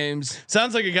 Monday games.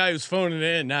 Sounds like a guy who's phoning it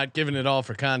in, not giving it all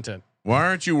for content. Why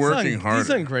aren't you working harder? These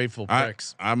ungrateful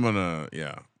pricks. I'm gonna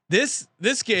This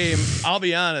game, I'll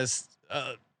be honest,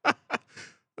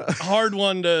 hard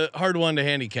one to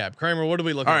handicap. Kramer, what are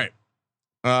we looking All at?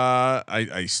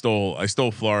 right. I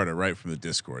stole Florida right from the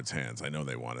Discord's hands. I know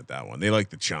they wanted that one. They like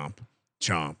the chomp.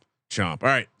 All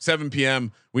right, 7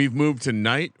 p.m. We've moved to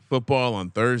night football on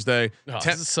Thursday. Oh,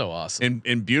 this is so awesome.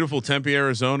 In beautiful Tempe,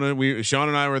 Arizona. Sean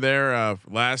and I were there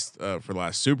for last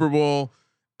Super Bowl.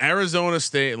 Arizona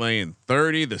State laying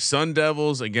 30. The Sun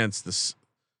Devils against the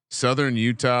Southern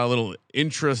Utah. A little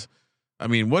interest. I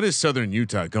mean, what is Southern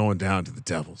Utah going down to the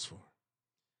Devils for?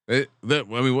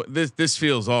 This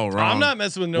feels all wrong. I'm not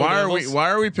messing with no Devils. Why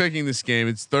are we picking this game?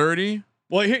 It's 30.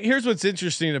 Well, here's what's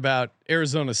interesting about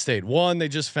Arizona State. One, they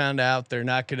just found out they're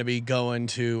not going to be going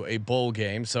to a bowl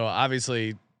game. So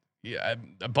obviously,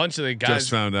 a bunch of the guys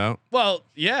just found out. Well,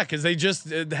 yeah, because they just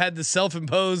had the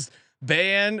self-imposed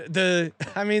ban. The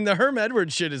Herm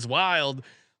Edwards shit is wild.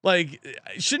 Like,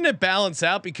 shouldn't it balance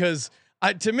out? Because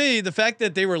to me, the fact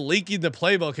that they were leaking the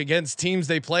playbook against teams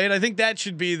they played, I think that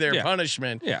should be their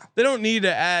punishment. Yeah, they don't need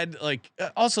to add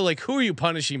also who are you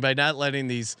punishing by not letting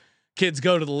these kids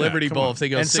go to the Liberty come Bowl on. if they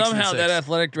go And 6 somehow and 6. that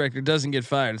athletic director doesn't get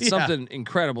fired. It's Yeah. something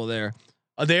incredible there.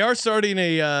 They are starting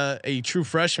a true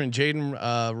freshman, Jaden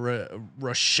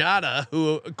Rashada,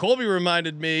 who Colby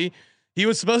reminded me he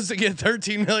was supposed to get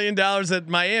 $13 million at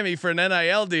Miami for an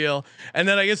NIL deal, and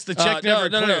then I guess the check never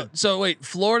cleared. No. So wait,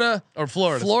 Florida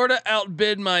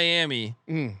outbid Miami,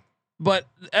 but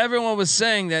everyone was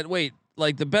saying that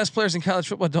like the best players in college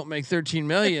football don't make 13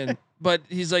 million. But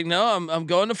he's like, no, I'm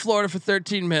going to Florida for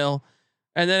 13 mil,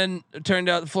 and then it turned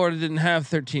out Florida didn't have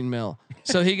 13 mil.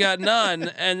 So he got none,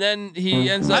 and then he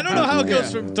ends up. I don't know how it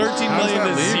goes from 13 million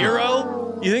that to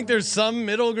legal? 0. You think there's some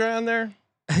middle ground there?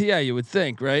 Yeah, you would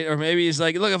think, right? Or maybe he's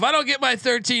like, look, if I don't get my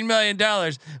 $13 million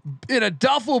in a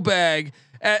duffel bag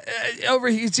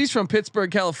he's from Pittsburgh,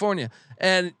 California,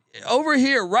 and over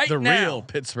here right The now, real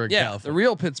Pittsburgh, yeah, California. the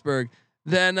real Pittsburgh.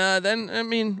 Then I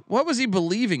mean, what was he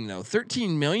believing though?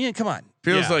 13 million? Come on.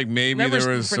 Feels Yeah. like maybe Never, there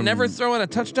was for some never throwing a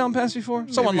touchdown pass before.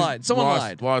 Someone maybe lied. Someone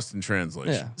lied. Lost in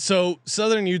translation. Yeah. So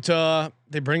Southern Utah,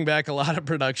 they bring back a lot of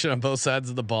production on both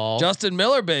sides of the ball. Justin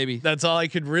Miller, baby. That's all I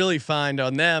could really find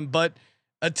on them. But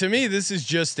to me, this is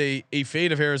just a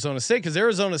fate of Arizona State, because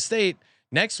Arizona State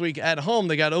next week at home,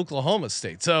 they got Oklahoma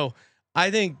State. So I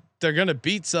think they're going to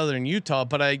beat Southern Utah,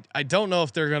 but I don't know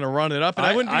if they're going to run it up. And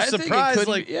I wouldn't be think surprised.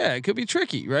 it could be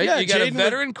tricky, right? Yeah, you got Jaden a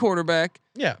veteran quarterback,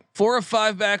 yeah, 4 or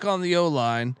 5 back on the O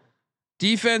line.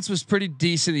 Defense was pretty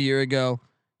decent a year ago.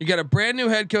 You got a brand new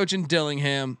head coach in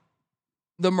Dillingham.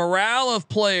 The morale of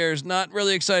players not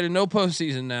really excited. No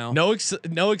postseason now. no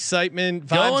excitement.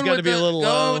 Vibes got to be a little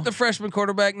going low. with the freshman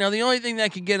quarterback. Now the only thing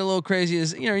that could get a little crazy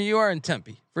is you are in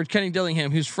Tempe for Kenny Dillingham,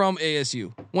 who's from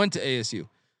ASU, went to ASU,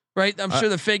 right? I'm sure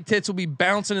the fake tits will be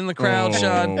bouncing in the crowd,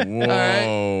 Sean. Whoa, All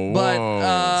right,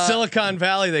 but Silicon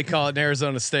Valley, they call it in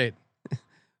Arizona State.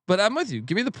 but I'm with you.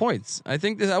 Give me the points. I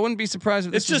think I wouldn't be surprised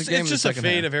if this was a game. It's just a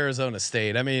fate of Arizona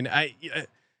State. I mean,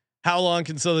 how long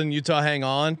can Southern Utah hang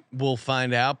on? We'll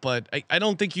find out. But I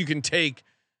don't think you can take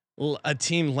a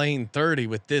team laying 30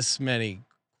 with this many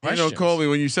questions. Colby,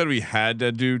 when you said we had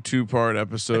to do 2-part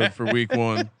episode for week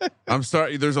 1, I'm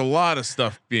starting. There's a lot of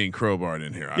stuff being crowbarred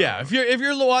in here. Yeah, if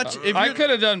you're watching, I could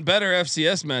have done better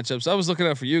FCS matchups. I was looking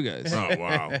out for you guys. Oh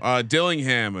wow,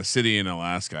 Dillingham, a city in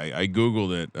Alaska. I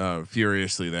googled it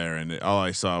furiously there, and all I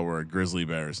saw were grizzly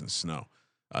bears and snow.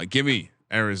 Give me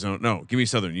Arizona. No, give me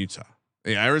Southern Utah.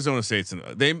 Yeah, Arizona State's. You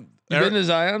been to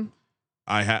Zion?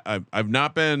 I've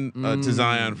not been to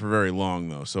Zion for very long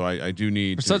though, so I do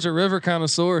need. For such a river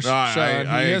connoisseur, Sean.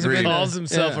 I He hasn't agree. been to- calls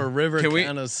himself yeah. a river Can we?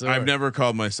 connoisseur. I've never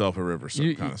called myself a river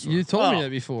connoisseur. You told me Oh. that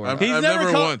before. I've He's never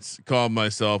never called- once called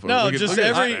myself. No, look at- just look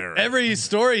at this guy. every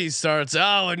story he starts.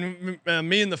 Oh, and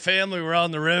me and the family were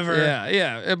on the river.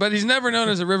 yeah, but he's never known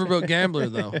as a riverboat gambler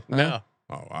though. No.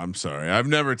 Oh, I'm sorry. I've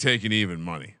never taken even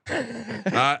money.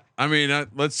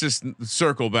 Let's just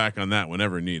circle back on that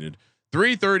whenever needed.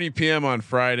 3:30 p.m. on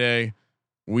Friday.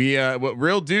 We what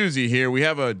real doozy here. We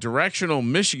have a directional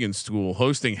Michigan school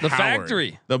hosting The Howard.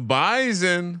 Factory. The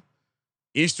Bison,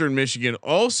 Eastern Michigan,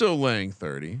 also laying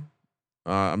 30.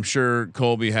 I'm sure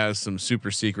Colby has some super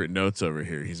secret notes over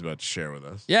here he's about to share with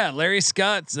us. Yeah, Larry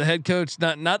Scott's the head coach,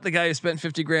 not the guy who spent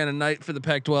 $50,000 a night for the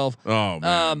Pac-12. Oh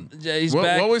man, Yeah, he's what,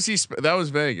 back. what was he? That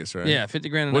was Vegas, right? Yeah,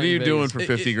 $50,000 a night. What are you in doing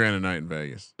Vegas. for $50,000 a night in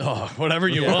Vegas? Oh, whatever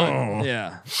you Yeah. want.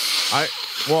 Yeah, I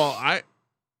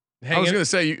was gonna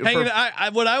say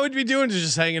what I would be doing is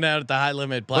just hanging out at the high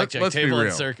limit blackjack let's be table at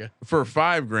real. Circa. For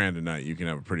 $5,000 a night, you can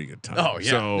have a pretty good time. Oh, yeah.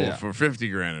 So Yeah. for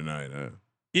 $50,000 a night,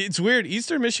 It's weird.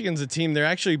 Eastern Michigan's a team. They're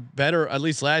actually better, at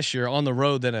least last year, on the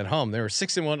road than at home. They were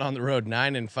 6-1 on the road,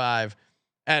 9-5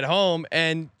 at home.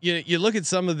 And you look at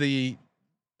some of the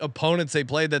opponents they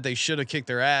played that they should have kicked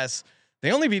their ass.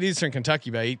 They only beat Eastern Kentucky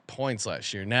by 8 points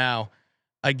last year. Now,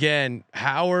 again,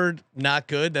 Howard not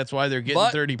good. That's why they're getting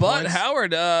 30 but points.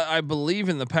 Howard, I believe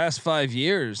in the past 5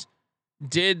 years,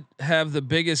 did have the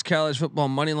biggest college football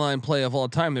money line play of all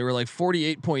time. They were like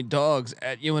 48-point dogs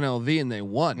at UNLV and they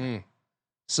won. Mm.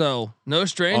 So no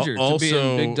stranger to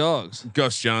being big dogs.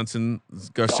 Gus Johnson's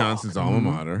alma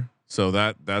mater. So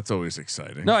that's always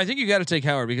exciting. No, I think you got to take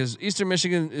Howard because Eastern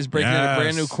Michigan is breaking in a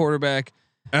brand new Yes. quarterback.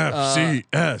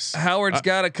 FCS. Howard's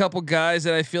got a couple guys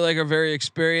that I feel like are very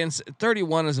experienced.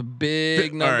 31 is a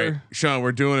big number. All right, Sean,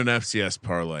 we're doing an FCS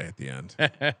parlay at the end.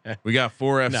 We got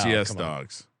 4 FCS come on.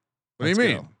 dogs. What Let's do you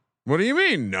mean? go. What do you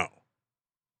mean? No.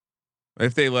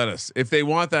 If they let us, if they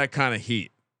want that kind of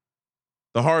heat,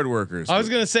 the hard workers. I was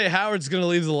gonna say Howard's gonna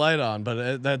leave the light on,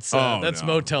 but that's no.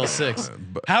 Motel 6.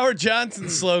 But- Howard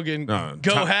Johnson's slogan: No,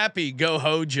 "Go Tom- happy, go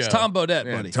Hojo." It's Tom Bodett,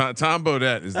 Yeah, buddy. Tom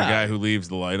Bodett is the guy who leaves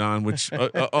the light on, which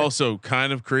also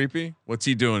kind of creepy. What's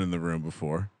he doing in the room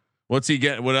before? What's he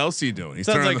getting? What else he doing? He's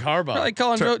Sounds turning like the- Harbaugh. Probably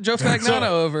calling Joe Fagnano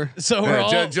over. So we're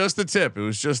Yeah, all just the tip. It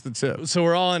was just the tip. so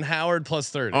we're all on Howard plus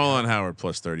 30. All on Howard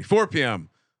plus 30. 4 p.m.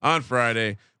 on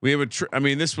Friday. We have I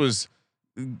mean, this was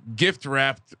gift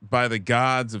wrapped by the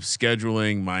gods of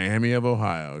scheduling. Miami of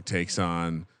Ohio takes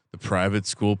on the private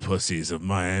school pussies of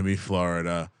Miami,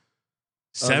 Florida.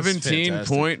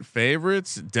 17-point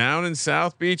favorites down in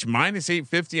South Beach, minus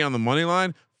 850 on the money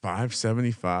line,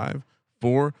 575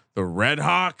 for the Red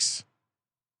Hawks.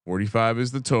 45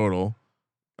 is the total.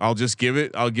 I'll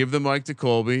give the mic to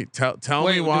Colby. Tell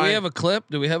me why. Do we have a clip?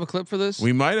 Do we have a clip for this?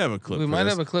 We might have a clip. We might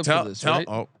have a clip for this, right?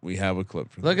 Oh, we have a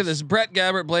clip for this. Look at this. Brett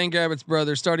Gabbert, Blaine Gabbert's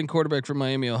brother, starting quarterback from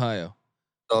Miami, Ohio.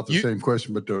 Not the same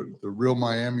question, but the real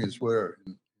Miami is where?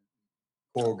 In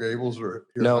Coral Gables or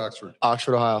here in Oxford?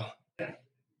 Oxford, Ohio.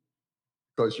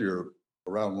 Because you're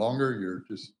around longer, you're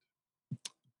just.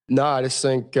 No, I just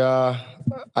think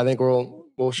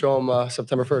we'll show them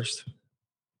September 1st.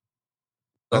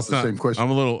 That's the same question.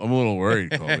 I'm a little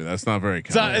worried, Colby. That's not very.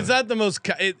 It's not the most.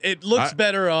 It looks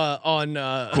better on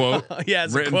quote. Yeah,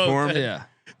 it's written a quote form. Yeah.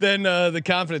 Than the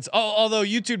confidence. Although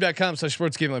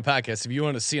YouTube.com/sportsgambling podcast, if you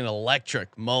want to see an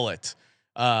electric mullet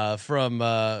from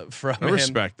I him,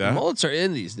 respect that. Mullets are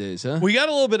in these days, huh? we got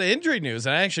a little bit of injury news,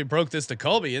 and I actually broke this to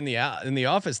Colby in the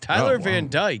office. Tyler Van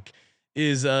Dyke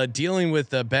is dealing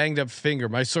with a banged up finger.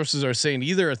 My sources are saying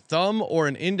either a thumb or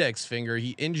an index finger.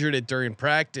 He injured it during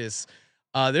practice.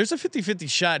 There's a 50-50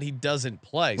 shot he doesn't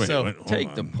play.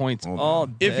 Take the points Hold all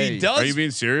on. day. If he does, Are you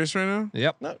being serious right now?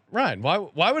 Yep. no, Ryan,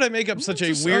 why would I make up such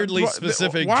a weirdly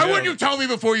specific? Why joke? wouldn't you tell me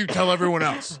before you tell everyone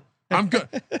else? I'm good.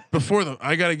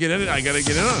 I gotta get in it. I gotta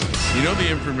get in on it. You know the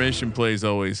information plays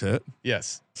always hit.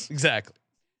 Yes, exactly.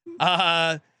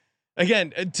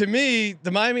 Again, to me,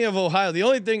 the Miami of Ohio, the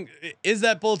only thing is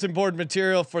that bulletin board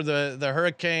material for the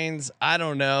Hurricanes. I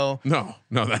don't know. No,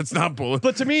 that's not bullet.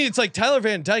 But to me, it's like Tyler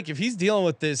Van Dyke, if he's dealing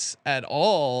with this at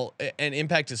all and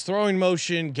impact his throwing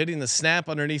motion, getting the snap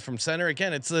underneath from center,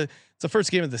 again, it's the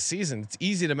first game of the season. It's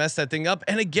easy to mess that thing up.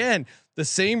 And again, the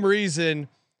same reason,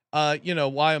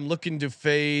 why I'm looking to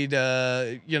fade,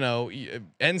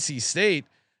 NC State.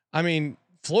 I mean,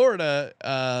 Florida,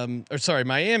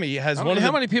 Miami has one of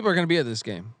how many people are going to be at this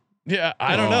game? Yeah,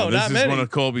 I don't know. This Not is many. one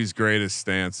of Colby's greatest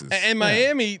stances. And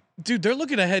Miami, dude, they're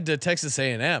looking ahead to Texas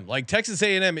A&M. Like Texas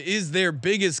A&M is their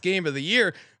biggest game of the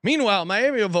year. Meanwhile,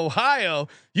 Miami of Ohio,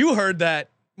 you heard that.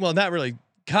 Well, not really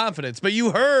confidence, but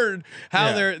you heard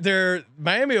how they're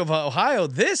Miami of Ohio.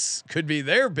 This could be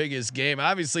their biggest game.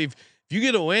 Obviously, if you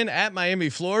get a win at Miami,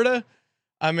 Florida,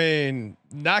 I mean,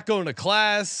 not going to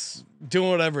class, doing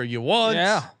whatever you want.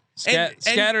 Yeah.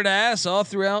 Scattered ass all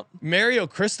throughout. Mario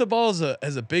Cristobal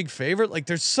as a big favorite. Like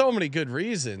there's so many good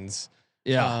reasons.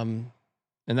 Yeah.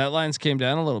 And that lines came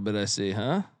down a little bit. I see,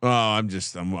 huh? Oh,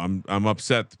 I'm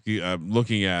upset.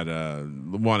 Looking at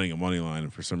wanting a money line,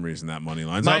 and for some reason that money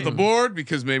line's off the board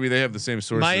because maybe they have the same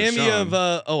source. Miami of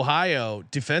Ohio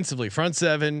defensively, front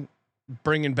seven,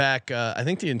 bringing back I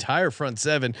think the entire front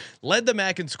seven, led the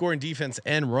MAC in scoring defense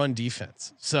and run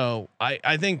defense. So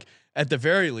I think at the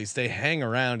very least they hang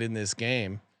around in this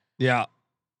game. Yeah,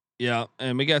 yeah,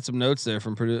 and we got some notes there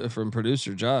from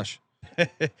producer Josh.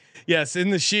 Yes, in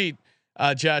the sheet,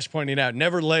 Josh pointing out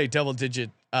never lay double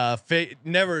digits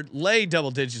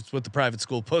with the private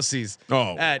school pussies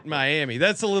at Miami.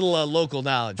 That's a little local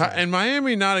knowledge. Right? And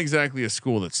Miami, not exactly a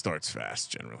school that starts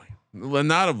fast generally.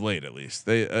 Not of late, at least.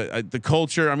 They the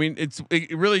culture. I mean,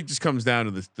 it really just comes down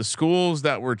to the schools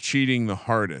that were cheating the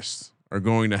hardest are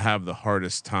going to have the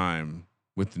hardest time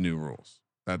with the new rules.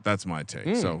 That's my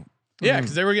take. So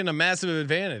because they were getting a massive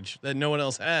advantage that no one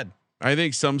else had. I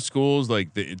think some schools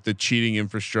like the cheating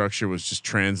infrastructure was just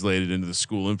translated into the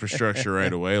school infrastructure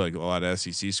right away, like a lot of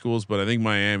SEC schools. But I think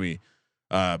Miami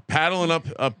paddling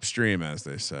upstream, as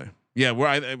they say. Yeah,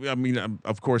 I mean,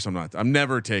 of course I'm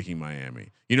never taking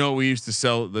Miami. You know, we used to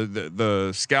sell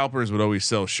the scalpers would always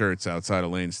sell shirts outside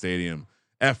of Lane Stadium.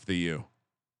 F the U.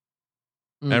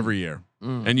 Every year,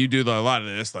 and you do a lot of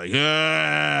this, like you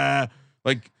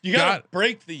gotta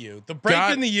break the U. The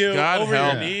breaking the U over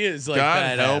your knee is like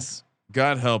badass.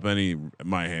 God help any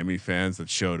Miami fans that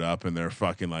showed up in their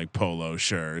fucking like polo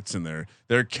shirts and their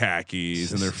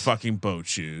khakis and their fucking boat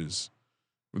shoes.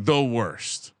 The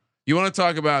worst. You want to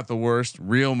talk about the worst?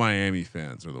 Real Miami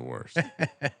fans are the worst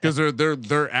because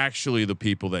they're actually the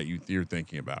people that you're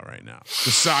thinking about right now.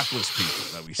 The sockless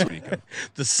people that we speak of.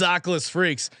 The sockless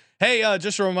freaks. Hey,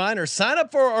 just a reminder, sign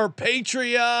up for our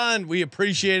Patreon. We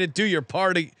appreciate it. Do your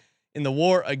party. in the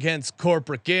war against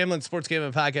corporate gambling.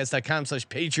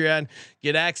 sportsgamblingpodcast.com/Patreon.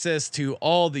 Get access to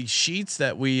all the sheets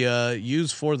that we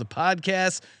use for the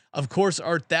podcast. Of course,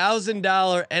 our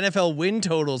 $1,000 NFL win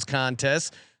totals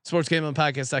contest.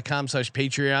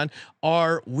 sportsgamblingpodcast.com/Patreon.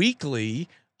 Our weekly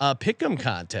pick'em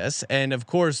contest, and of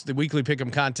course, the weekly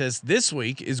pick'em contest this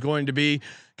week is going to be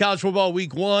college football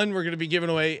week 1. We're going to be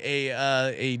giving away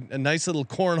a nice little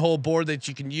cornhole board that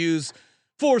you can use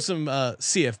for some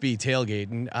CFB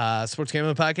tailgating.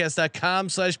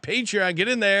 sportsgamblingpodcast.com/Patreon. Get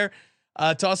in there,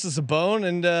 toss us a bone,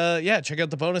 and check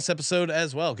out the bonus episode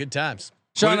as well. Good times.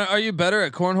 Sean, are you better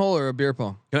at cornhole or a beer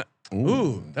pong?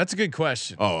 Ooh, that's a good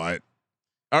question.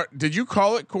 Did you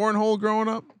call it cornhole growing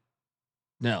up?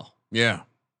 No. Yeah.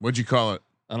 What'd you call it?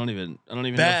 I don't even know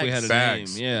if we had a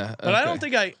Bags. name. Yeah. But I don't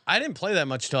think I didn't play that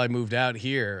much till I moved out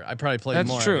here. I probably played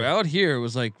more. That's true. Out here it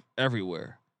was like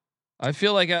everywhere. I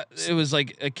feel like it was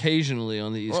like occasionally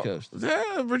on the East Coast.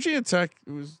 Yeah, Virginia Tech.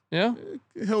 It was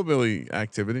hillbilly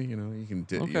activity. You know, you can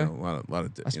a lot of.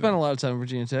 I spent a lot of time in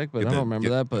Virginia Tech, but I don't remember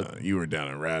that. But you were down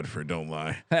in Radford. Don't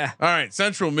lie. All right,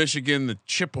 Central Michigan, the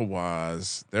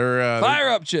Chippewas. They're fire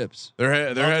up Chips. They're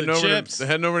heading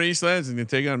over to East Lansing and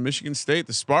take on Michigan State.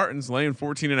 The Spartans laying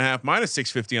 14.5 minus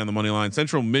 650 on the money line.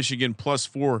 Central Michigan plus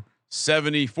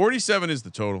 470. 47 is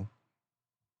the total.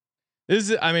 Is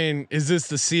this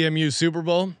the CMU Super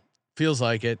Bowl? Feels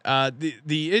like it.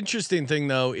 The interesting thing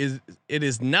though is it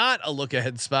is not a look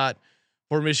ahead spot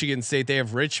for Michigan State. They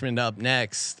have Richmond up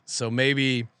next, so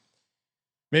maybe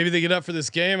they get up for this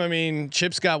game. I mean,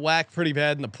 Chips got whacked pretty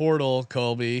bad in the portal,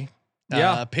 Colby.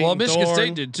 Yeah, well, Michigan Thorne.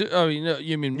 State did too. Oh,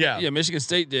 you mean Michigan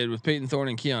State did with Peyton Thorne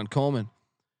and Keon Coleman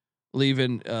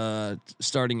leaving,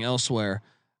 starting elsewhere.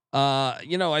 I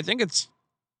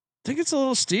think it's a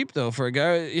little steep though for a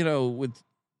guy, with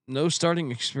no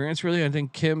starting experience really. I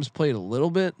think Kim's played a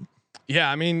little bit. Yeah,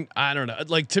 I mean, I don't know.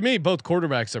 Like to me, both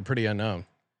quarterbacks are pretty unknown.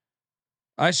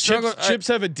 I struggle. Chips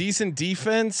have a decent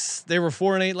defense. They were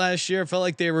 4-8 last year. I felt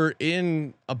like they were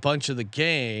in a bunch of the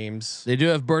games. They do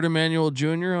have Bert Emanuel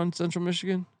Jr. on Central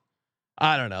Michigan.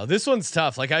 I don't know. This one's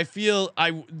tough. Like I feel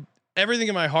everything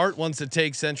in my heart wants to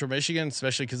take Central Michigan,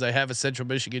 especially because I have a Central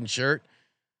Michigan shirt.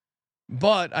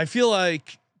 But I feel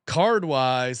like card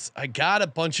wise, I got a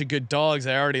bunch of good dogs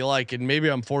I already like, and maybe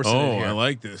I'm forcing it here. I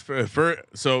like this.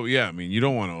 So yeah, I mean, you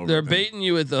don't want to. They're baiting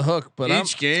you with the hook, but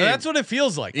each game. That's what it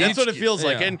feels like. That's what it feels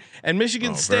like. And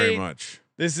Michigan State. Very much.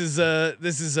 This is a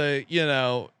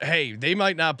hey, they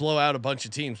might not blow out a bunch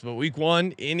of teams, but week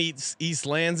 1 in East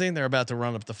Lansing, they're about to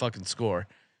run up the fucking score.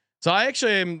 So I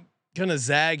actually am gonna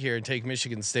zag here and take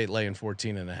Michigan State laying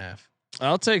 14.5.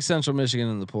 I'll take Central Michigan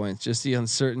in the points. Just the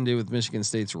uncertainty with Michigan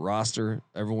State's roster.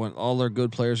 All their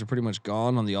good players are pretty much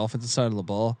gone on the offensive side of the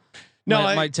ball. No,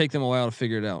 it might take them a while to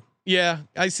figure it out. Yeah,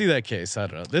 I see that case. I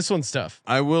don't know. This one's tough.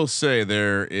 I will say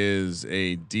there is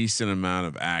a decent amount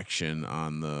of action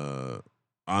on the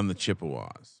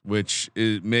Chippewas, which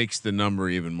makes the number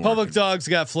even more. Public dogs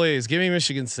got fleas. Give me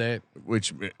Michigan State.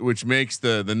 Which makes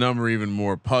the number even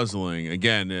more puzzling.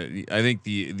 Again, I think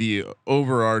the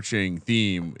overarching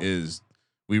theme is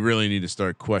we really need to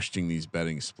start questioning these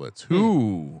betting splits.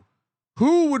 Who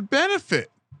would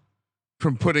benefit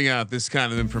from putting out this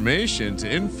kind of information to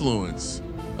influence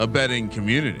a betting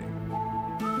community?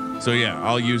 So yeah,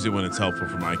 I'll use it when it's helpful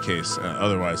for my case.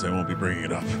 Otherwise, I won't be bringing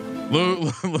it up.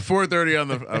 4:30 on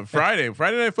the Friday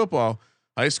Night Football.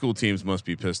 High school teams must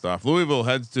be pissed off. Louisville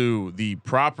heads to the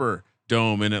proper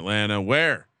dome in Atlanta,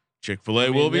 where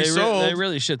Chick-fil-A will be sold. They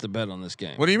really shit the bed on this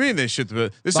game. What do you mean they shit the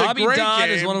bed? This Bobby is a great Dodd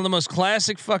game. is one of the most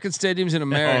classic fucking stadiums in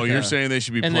America. Oh, you're saying they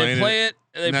should be and playing they play it?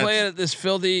 They play it at this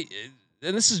filthy.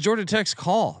 And this is Georgia Tech's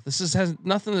call. This has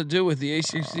nothing to do with the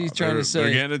ACC trying to say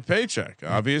they're getting a paycheck,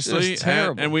 obviously,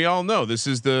 terrible. And we all know this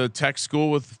is the Tech school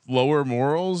with lower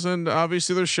morals, and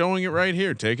obviously they're showing it right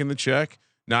here, taking the check,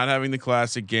 not having the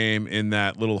classic game in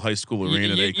that little high school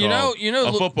arena they call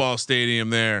a football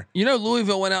stadium there.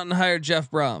 Louisville went out and hired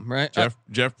Jeff Brom, right?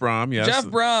 Jeff Brom, yes.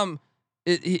 Jeff Brom,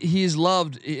 he's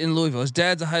loved in Louisville. His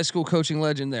dad's a high school coaching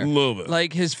legend there. Love it.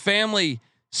 Like his family.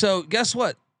 So guess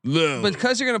what?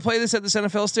 Because you're going to play this at this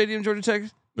NFL stadium, Georgia Tech,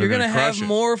 you're going to have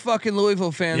more fucking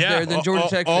Louisville fans there than Georgia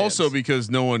Tech fans. Also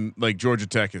because no one like Georgia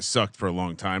Tech has sucked for a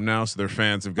long time now, so their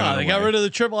fans have gone. They got rid of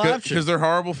the triple option because they're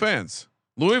horrible fans.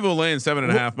 Louisville laying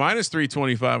 7.5 minus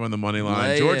 325 on the money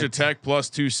line. Georgia Tech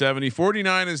plus 270.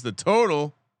 49 is the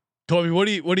total. Toby, what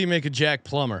do you make of Jack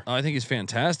Plummer? Oh, I think he's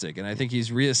fantastic, and I think he's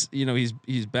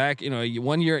he's back.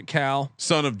 1 year at Cal.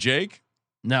 Son of Jake?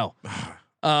 No.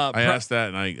 I asked that,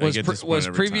 and I get this was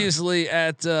previously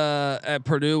at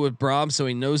Purdue with Brom, so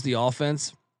he knows the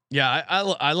offense. Yeah,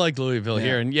 I like Louisville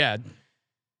here, and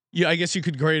I guess you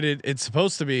could grade it. It's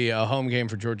supposed to be a home game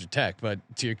for Georgia Tech, but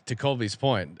to Colby's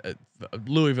point,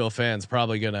 Louisville fans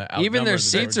probably gonna Even their outnumber the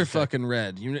seats Georgia are Tech. fucking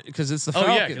red. Because it's the Oh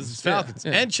Falcons. yeah, because it's Falcons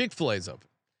Yeah. and Chick-fil-A's open,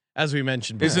 as we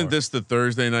mentioned before. Isn't this the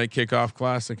Thursday night kickoff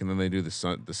classic, and then they do the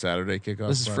Saturday kickoff?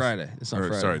 This is classic? Friday. It's on Or,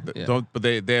 Friday. Sorry, Yeah. don't. But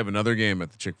they have another game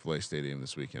at the Chick-fil-A stadium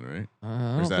this weekend, right? I Or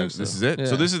don't is that think so. this is it? Yeah.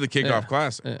 So this is the kickoff Yeah.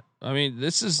 classic. Yeah. I mean,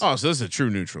 this is. Oh, so this is a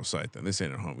true neutral site then. This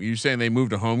ain't a home. You saying they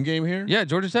moved a home game here? Yeah,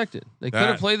 Georgia Tech did. They could have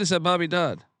That- played this at Bobby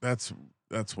Dodd.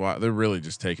 That's why they're really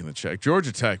just taking the check.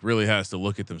 Georgia Tech really has to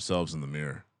look at themselves in the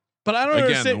mirror. But I don't Again,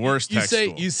 understand. the worst you Tech say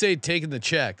school. you say taking the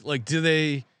check. Like, do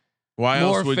they? Why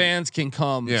More else would? fans can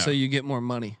come, Yeah. so you get more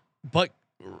money. But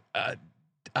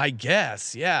I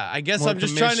guess, yeah. I guess More I'm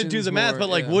just trying to do commissions, the math. more- But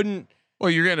like, yeah. wouldn't Well,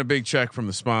 you're getting a big check from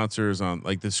the sponsors on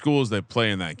like the schools that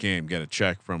play in that game get a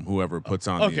check from whoever puts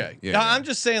on. okay? The, yeah, I'm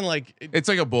just saying, like, it's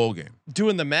like a bowl game.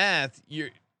 doing the math. You're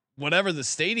whatever the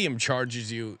stadium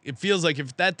charges you. It feels like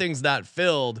if that thing's not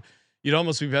filled, you'd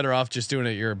almost be better off just doing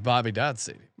it at your Bobby Dodd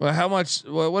Stadium. Well, how much?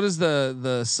 What is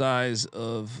the size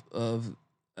of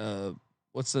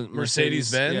what's the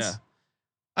Mercedes-Benz? Yeah,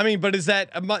 I mean, but is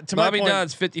that to Bobby my point?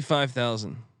 Dodd's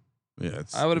 55,000. Yeah,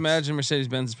 it's, I would it's- imagine Mercedes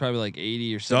Benz is probably like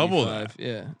 80 or 75. Double that.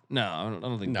 Yeah, no, I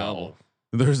don't think No. double.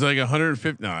 There's like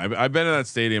 150. No, I've been to that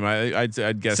stadium.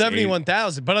 I'd guess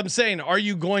 71,000. But I'm saying, are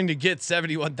you going to get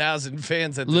 71,000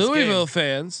 fans at this Louisville game?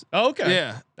 fans. Oh, okay.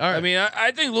 Yeah, All right. I mean,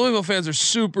 I think Louisville fans are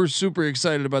super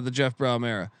excited about the Jeff Brown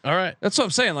era. All right. That's what I'm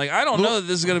saying. Like, I don't know that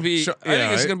this is going to be. Sure, I think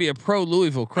yeah, it's going to be a pro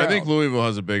Louisville crowd. I think Louisville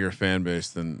has a bigger fan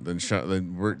base than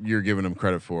you're giving them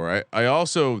credit for. I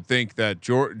also think that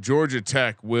Georgia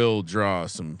Tech will draw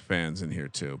some fans in here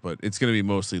too, but it's going to be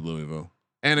mostly Louisville.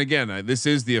 And again, this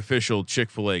is the official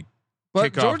Chick-fil-A.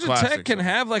 But kickoff Georgia classic, Tech can so.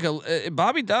 have like a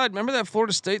Bobby Dodd. Remember that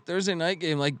Florida State Thursday night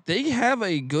game? Like they have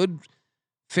a good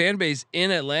fan base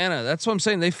in Atlanta. That's what I'm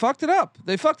saying. They fucked it up.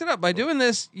 They fucked it up by doing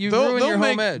this. You ruin your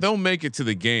home edge. They'll make it to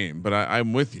the game, but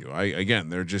I'm with you. Again,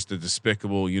 they're just a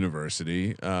despicable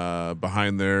university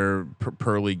behind their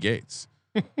pearly gates.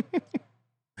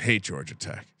 Hate Georgia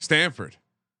Tech. Stanford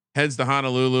heads to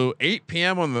Honolulu, 8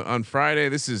 p.m. on Friday.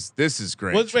 This is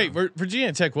great. Wait, Sean.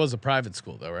 Virginia Tech was a private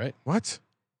school though, right? What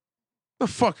the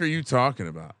fuck are you talking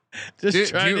about?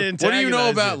 Just trying to What do you know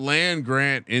antagonize about it. land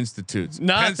grant institutes?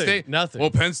 Nothing. Penn State, Nothing. Well,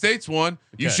 Penn State's one.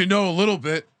 You Okay. should know a little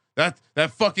bit.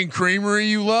 That fucking creamery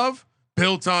you love,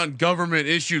 built on government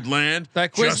issued land.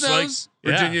 That just like Quiznos?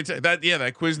 Virginia Tech. That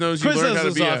Quiznos. You learned Quiznos how to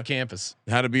was be off campus.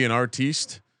 how to be an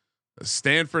artiste.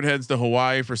 Stanford heads to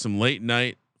Hawaii for some late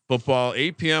night football.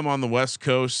 8 p.m. on the West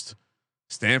Coast.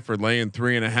 Stanford laying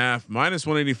 3.5, minus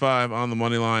 185 on the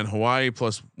money line. Hawaii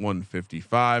plus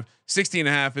 155.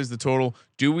 60.5 is the total.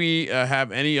 Do we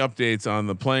have any updates on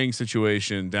the playing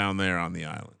situation down there on the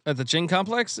island? At the Ching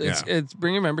Complex, it's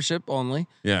bring your membership only.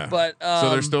 Yeah, But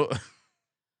so they're still.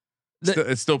 the-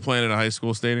 It's still playing at a high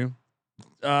school stadium.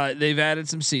 they've added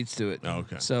some seats to it. Oh,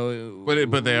 okay. So,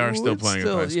 But they are still it's playing at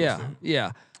the high school yeah, stadium.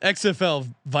 yeah, XFL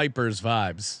Vipers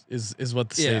vibes is what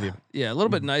the stadium. yeah, a little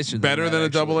bit nicer. Better than than a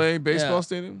that, double A actually. baseball Yeah.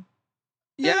 stadium.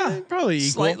 Yeah, Probably equal.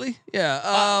 slightly.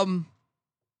 Yeah.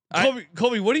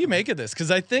 Colby, what do you make of this?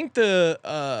 Because I think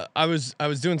I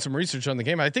was doing some research on the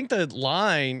game. I think the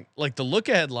line, like the look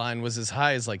ahead line, was as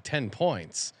high as like 10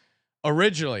 points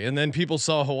originally, and then people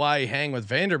saw Hawaii hang with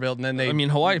Vanderbilt, and then they. I mean,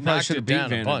 Hawaii probably knocked should it have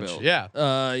beat down a bunch. Vanderbilt.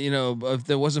 Yeah, If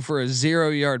there wasn't for a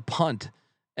 0-yard punt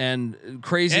and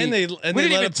crazy, and they we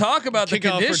didn't even talk about the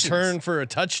kickoff conditions. return for a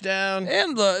touchdown.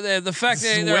 And the fact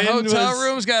that their Wind hotel was-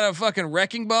 room's got a fucking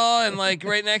wrecking ball and like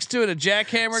right next to it a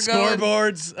jackhammer going.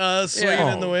 Scoreboards swinging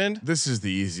in the wind. This is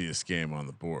the easiest game on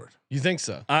the board. You think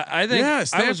so? I think Yeah, I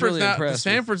Stanford's was really not. impressed.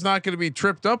 Stanford's not going to be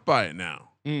tripped up by it now.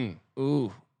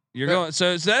 Ooh, you're going.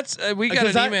 So that's we got an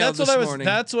Because email that's this what I was. morning.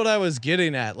 That's what I was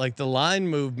getting at. Like the line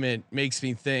movement makes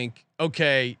me think.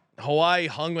 Okay, Hawaii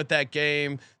hung with that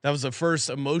game. That was the first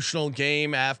emotional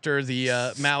game after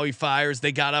the Maui fires.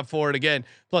 They got up for it again.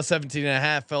 Plus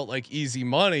 17.5 felt like easy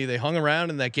money. They hung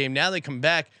around in that game. Now they come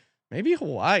back. Maybe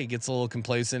Hawaii gets a little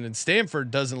complacent and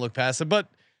Stanford doesn't look past it. But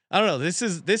I don't know. This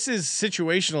is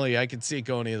situationally. I could see it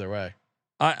going either way.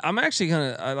 I'm actually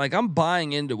I'm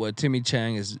buying into what Timmy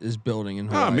Chang is building in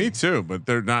Hawaii. Oh, me too. But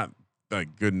they're not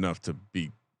like good enough to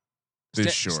be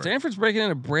this short. Stanford's breaking in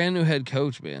a brand new head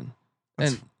coach, man,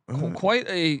 and quite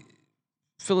a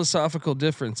philosophical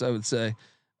difference, I would say.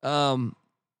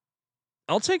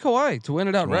 I'll take Hawaii to win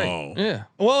it outright. Whoa. Yeah.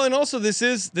 Well, and also this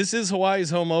is Hawaii's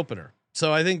home opener.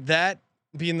 So I think that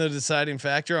being the deciding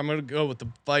factor, I'm going to go with the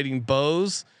Fighting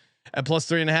Bows at plus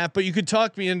 3.5. But you could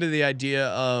talk me into the idea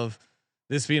of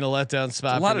This being a letdown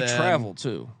spot. A lot for of them. travel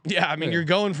too. Yeah, I mean, Yeah. you're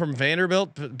going from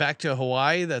Vanderbilt back to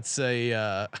Hawaii. That's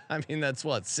I mean, that's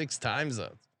what 6 time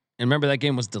zones. And remember that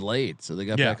game was delayed, so they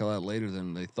got Yeah. back a lot later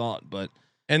than they thought. But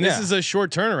And this Yeah. is a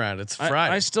short turnaround. It's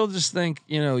Friday. I still just think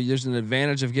there's an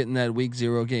advantage of getting that week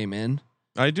 0 game in.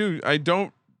 I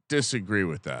don't disagree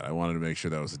with that. I wanted to make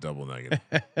sure that was a double negative.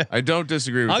 I don't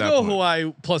disagree with I'll that. go point.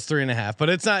 Hawaii plus 3.5, but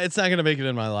it's not going to make it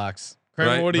in my locks.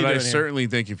 Kramer, what are you but doing I here? certainly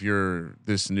think if you're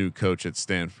this new coach at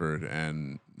Stanford,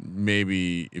 and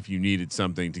maybe if you needed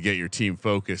something to get your team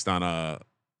focused on a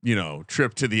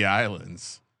trip to the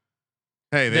islands,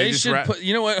 hey, They should put.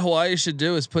 You know what Hawaii should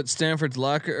do is put Stanford's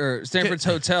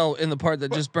hotel in the part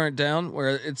that just burnt down, where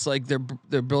it's like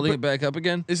they're building it back up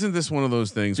again. Isn't this one of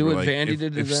those things Do where what like Vandy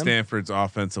did to if them? Stanford's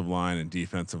offensive line and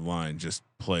defensive line just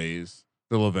plays,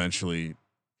 they'll eventually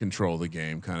control the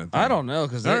game, kind of thing? I don't know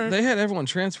because they had everyone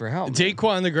transfer out. man.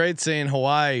 Daquan the Great saying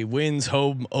Hawaii wins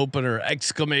home opener!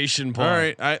 Exclamation point. All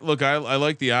right, I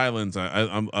like the islands.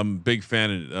 I'm a big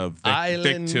fan of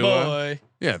Island Thick Tua. boy.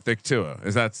 Yeah, Thick Tua.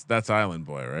 That's Island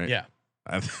Boy, right? Yeah.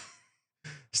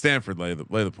 Stanford lay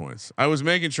the points. I was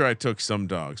making sure I took some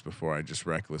dogs before I just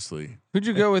recklessly. Who'd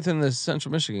you go with in the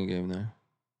Central Michigan game there?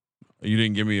 You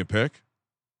didn't give me a pick.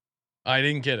 I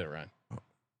didn't get it right.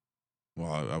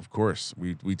 Well, of course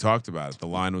we talked about it. The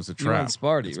line was a You were on trap.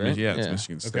 Sparty, It's right? It's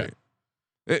Michigan State.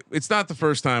 Okay. It's not the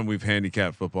first time we've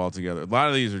handicapped football together. A lot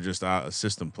of these are just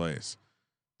system plays.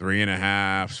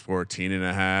 3.5s,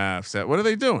 14.5s. What are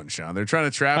they doing, Sean? They're trying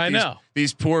to trap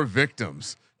these poor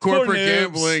victims. Corporate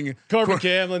gambling. Corporate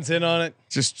gambling's in on it.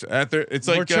 Just at their. It's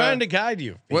like we're trying to guide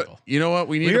you. People. What you know? What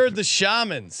we need? We heard the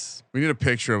shamans. We need a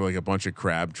picture of like a bunch of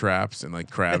crab traps and like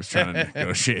crabs trying to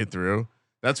negotiate through.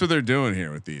 That's what they're doing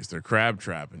here with these. They're crab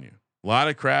trapping you. A lot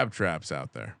of crab traps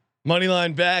out there.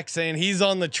 Moneyline back saying he's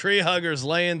on the tree huggers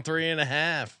laying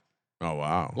 3.5. Oh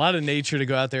wow! A lot of nature to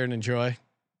go out there and enjoy.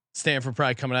 Stanford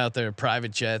probably coming out there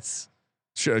private jets.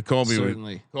 Colby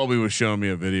Certainly. was showing me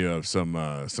a video of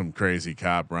some crazy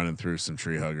cop running through some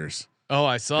tree huggers. Oh,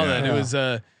 I saw that. It was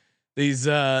these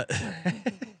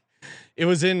it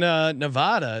was in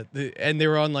Nevada and they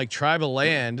were on like tribal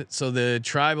land. So the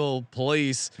tribal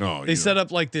police they set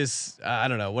up like this I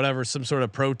don't know, whatever, some sort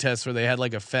of protest where they had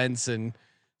like a fence and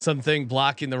something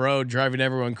blocking the road, driving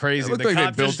everyone crazy. It looked the like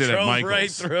cop they built just it at drove Michael's. right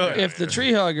through it. If the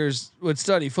tree huggers would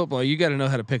study football, you got to know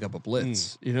how to pick up a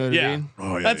blitz. You know what I mean?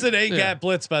 Oh, yeah. That's an 8-gap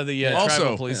blitz by the tribal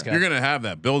Also, police guy. you're gonna have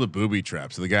that. Build a booby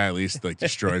trap so the guy at least like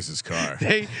destroys his car.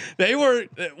 They were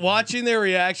watching their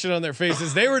reaction on their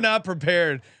faces. They were not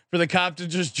prepared for the cop to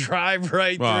just drive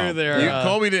right through there.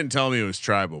 Colby didn't tell me it was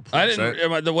tribal. I police,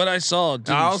 didn't. right? What I saw.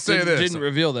 I'll say this. Didn't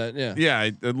reveal that. Yeah.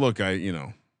 Yeah.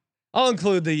 I'll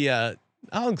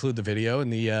include the video in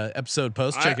the episode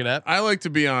post. Check it out. I like to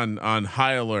be on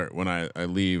high alert when I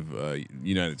leave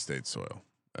United States soil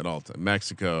at all time.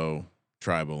 Mexico,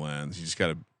 tribal lands. You just got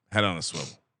to head on a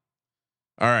swivel.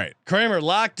 All right, Kramer,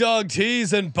 lock, dog,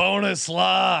 tease, and bonus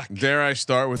lock. Dare I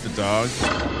start with the dog?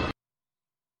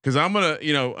 Because I'm gonna,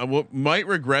 I might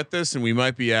regret this, and we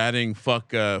might be adding fuck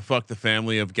the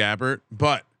family of Gabbert.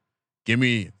 But give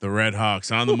me the Red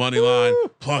Hawks on the money line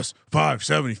plus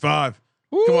 575.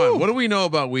 Come on, what do we know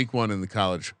about week 1 in the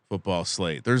college football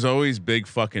slate? There's always big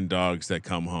fucking dogs that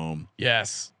come home.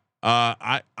 Yes.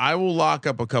 I will lock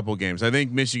up a couple games. I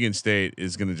think Michigan State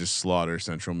is going to just slaughter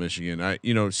Central Michigan.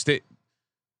 State.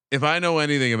 If I know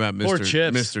anything about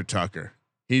Mr. Tucker,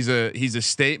 he's a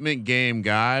statement game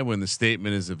guy when the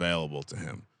statement is available to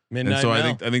him. Midnight and so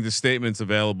Mel. I think the statement's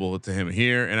available to him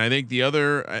here. And I think the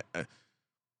other,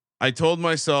 I told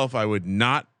myself I would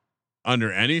not,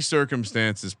 under any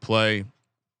circumstances, play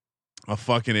a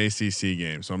fucking ACC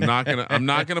game. So I'm not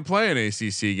gonna play an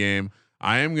ACC game.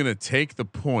 I am gonna take the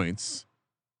points.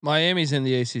 Miami's in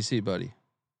the ACC, buddy.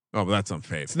 Oh, but that's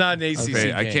unfair. It's not an ACC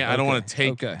game. I can't. I don't want to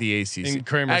take the ACC. In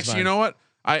Kramer's Actually, you know what?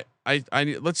 I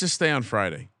let's just stay on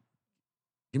Friday.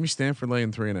 Give me Stanford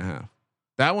laying 3.5.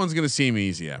 That one's gonna seem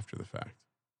easy after the fact.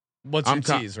 What's your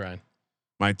tease, Ryan?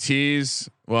 My tease.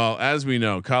 Well, as we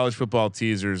know, college football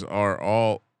teasers are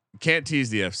all can't tease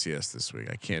the FCS this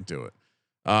week. I can't do it.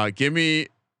 Give me.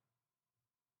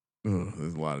 Oh,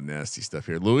 there's a lot of nasty stuff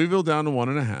here. Louisville down to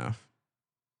 1.5.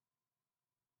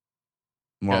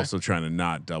 I'm also trying to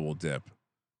not double dip.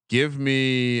 Give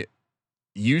me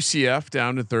UCF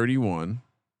down to 31.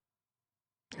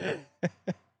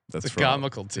 That's a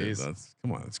comical tease.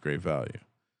 Come on, that's great value.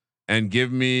 And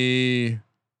give me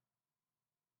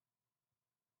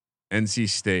NC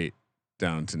State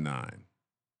down to 9.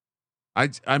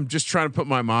 I'm just trying to put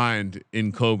my mind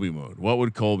in Colby mode. What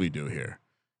would Colby do here?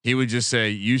 He would just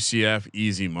say UCF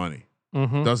easy money.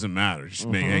 Doesn't matter. Just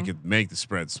make the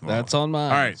spread small. That's on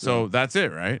mine. All right, so that's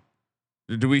it, right?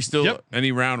 Do we still Yep.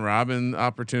 any round robin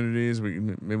opportunities?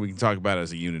 Maybe we can talk about it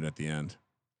as a unit at the end.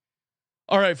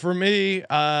 All right, for me,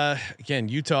 again,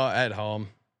 Utah at home,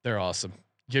 they're awesome.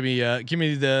 Give me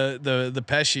the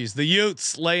Pesci's, the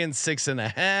Utes laying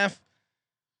 6.5.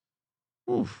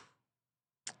 Oof.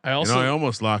 I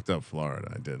almost locked up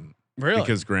Florida. I didn't really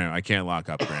because I can't lock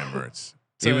up Graham Mertz,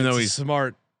 So even though it's he's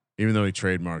smart. even though he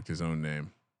trademarked his own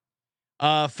name.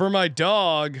 For my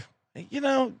dog, give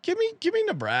me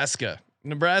Nebraska.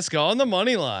 Nebraska on the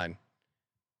money line.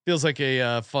 Feels like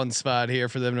a fun spot here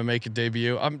for them to make a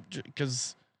debut.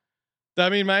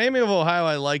 Miami of Ohio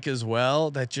I like as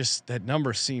well. That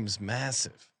number seems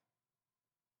massive.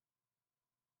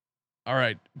 All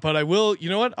right, but I will. You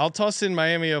know what? I'll toss in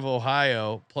Miami of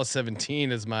Ohio plus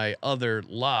 17 as my other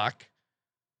lock.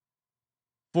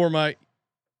 For my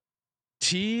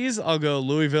tease, I'll go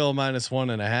Louisville minus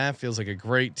 1.5. Feels like a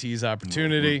great tease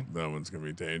opportunity. That one's gonna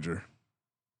be danger.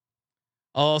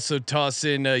 I'll also toss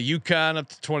in UConn up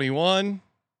to 21,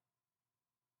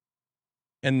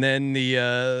 and then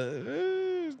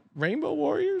the Rainbow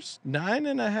Warriors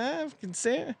 9.5. Can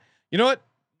say, you know what?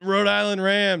 Rhode Island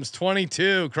Rams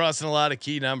 22, crossing a lot of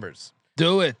key numbers.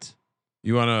 Do it.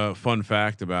 You want a fun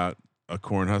fact about a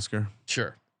Cornhusker?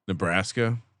 Sure.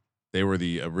 Nebraska. They were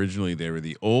the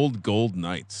old Gold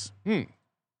Knights. Mm.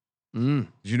 Did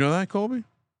you know that, Colby?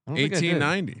 I don't think I did.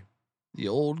 1890. The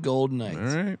old Golden Knights.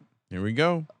 All right, here we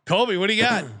go. Colby, what do you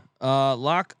got?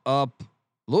 Lock up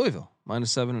Louisville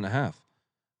minus 7.5.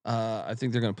 I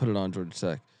think they're going to put it on Georgia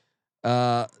Tech.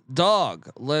 Dog.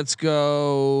 Let's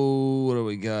go. What do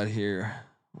we got here?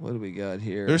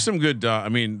 There's some good dog. I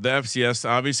mean, the FCS.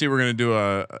 Obviously, we're going to do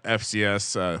a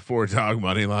FCS 4-dog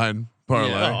money line parlay.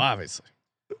 Yeah, obviously.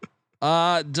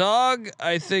 Dog.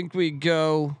 I think we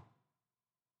go.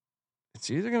 It's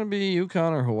either going to be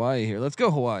UConn or Hawaii here. Let's go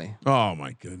Hawaii. Oh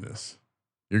my goodness,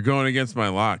 you're going against my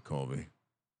lock, Colby.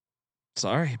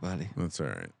 Sorry, buddy. That's all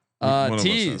right. One of us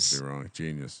tease. has to be wrong.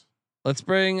 Genius. Let's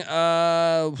bring. What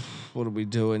are we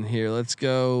doing here? Let's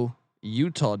go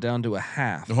Utah down to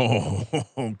 1/2.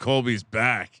 Oh, Colby's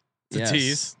back. It's a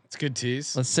tease. It's a good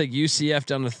tease. Let's take UCF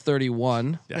down to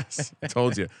 31. Yes, I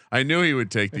told you. I knew he would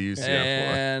take the UCF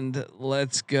And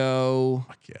let's go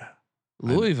Fuck yeah.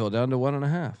 Louisville down to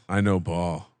 1.5. I know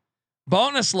ball.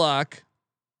 Bonus lock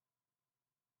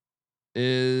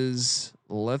is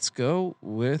let's go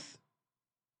with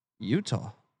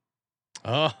Utah.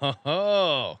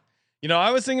 Oh,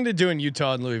 I was thinking of doing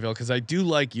Utah and Louisville because I do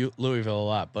like Louisville a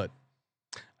lot, but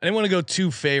I didn't want to go two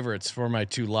favorites for my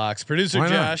two locks. Producer Why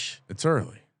not? Josh, It's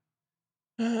early.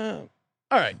 all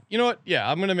right. You know what? Yeah,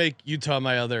 I'm gonna make Utah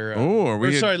my other.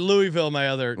 Louisville my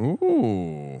other.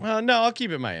 Ooh. Well, no, I'll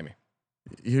keep it Miami.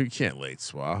 You can't late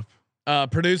swap.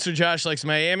 Producer Josh likes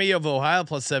Miami of Ohio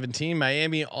plus 17.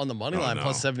 Miami on the money line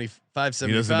plus 75.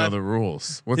 He doesn't know the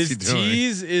rules. What's he doing? His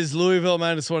tease is Louisville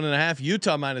minus 1.5,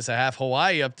 Utah minus 0.5,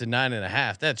 Hawaii up to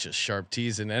 9.5. That's just sharp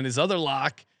teasing. And his other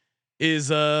lock is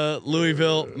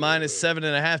Louisville minus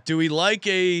 7.5. Do we like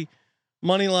a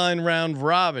money line round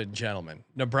robin, gentlemen?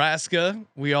 Nebraska,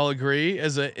 we all agree,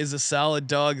 is a solid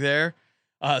dog there.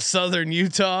 Southern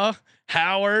Utah,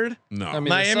 Howard, No.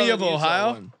 Miami of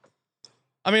Ohio.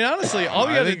 I mean, honestly, all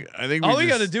we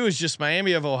got to do is just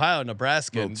Miami of Ohio,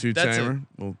 Nebraska. Little two-timer.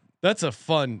 That's a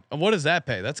fun. What does that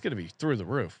pay? That's going to be through the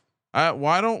roof.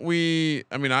 Why don't we?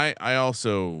 I mean, I'm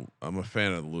a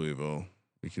fan of Louisville.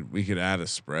 We could add a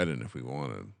spread in if we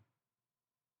wanted.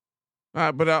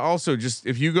 But also just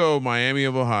if you go Miami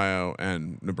of Ohio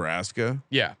and Nebraska,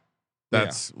 yeah,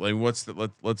 that's like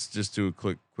let's just do a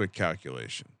quick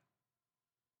calculation.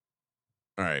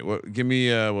 All right, give me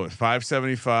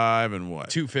 575 and what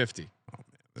 250. Oh man,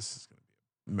 this is gonna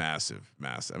be massive.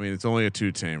 I mean, it's only a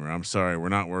two-tamer. I'm sorry, we're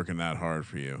not working that hard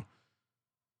for you.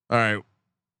 All right,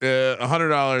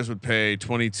 $100 would pay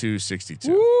 $22.62.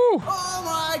 Oh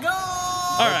my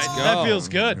God. All right, that feels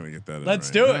good.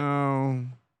 Let's do it.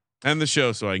 End the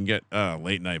show so I can get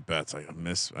late night bets.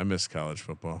 I miss college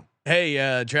football. Hey,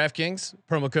 DraftKings,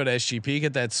 promo code SGP.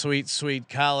 Get that sweet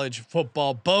college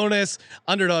football bonus.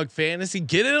 Underdog Fantasy.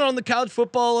 Get in on the college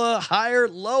football higher,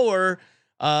 lower.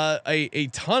 A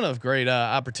ton of great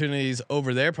opportunities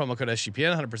over there. Promo code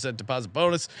SGPN, 100% deposit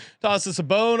bonus. Toss us a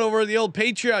bone over the old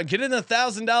Patreon. Get in the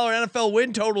 $1,000 NFL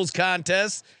win totals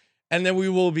contest. And then we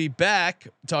will be back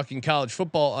talking college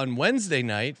football on Wednesday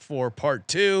night for part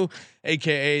 2,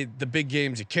 aka the big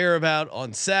games you care about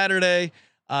on Saturday.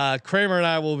 Kramer and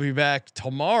I will be back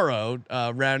tomorrow,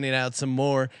 rounding out some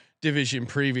more division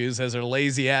previews as our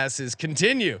lazy asses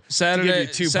continue. Saturday,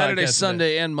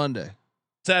 Sunday, and Monday.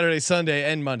 Saturday,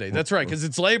 Sunday, and Monday. That's right, because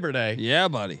it's Labor Day. Yeah,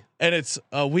 buddy. And it's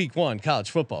week 1 college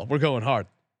football. We're going hard.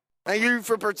 Thank you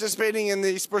for participating in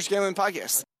the Sports Gambling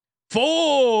Podcast.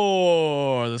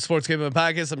 For the Sports Gambling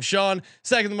Podcast, I'm Sean.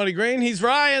 Second the Money Green. He's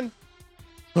Ryan.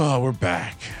 Oh, we're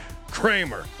back.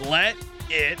 Kramer. Let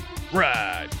it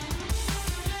ride.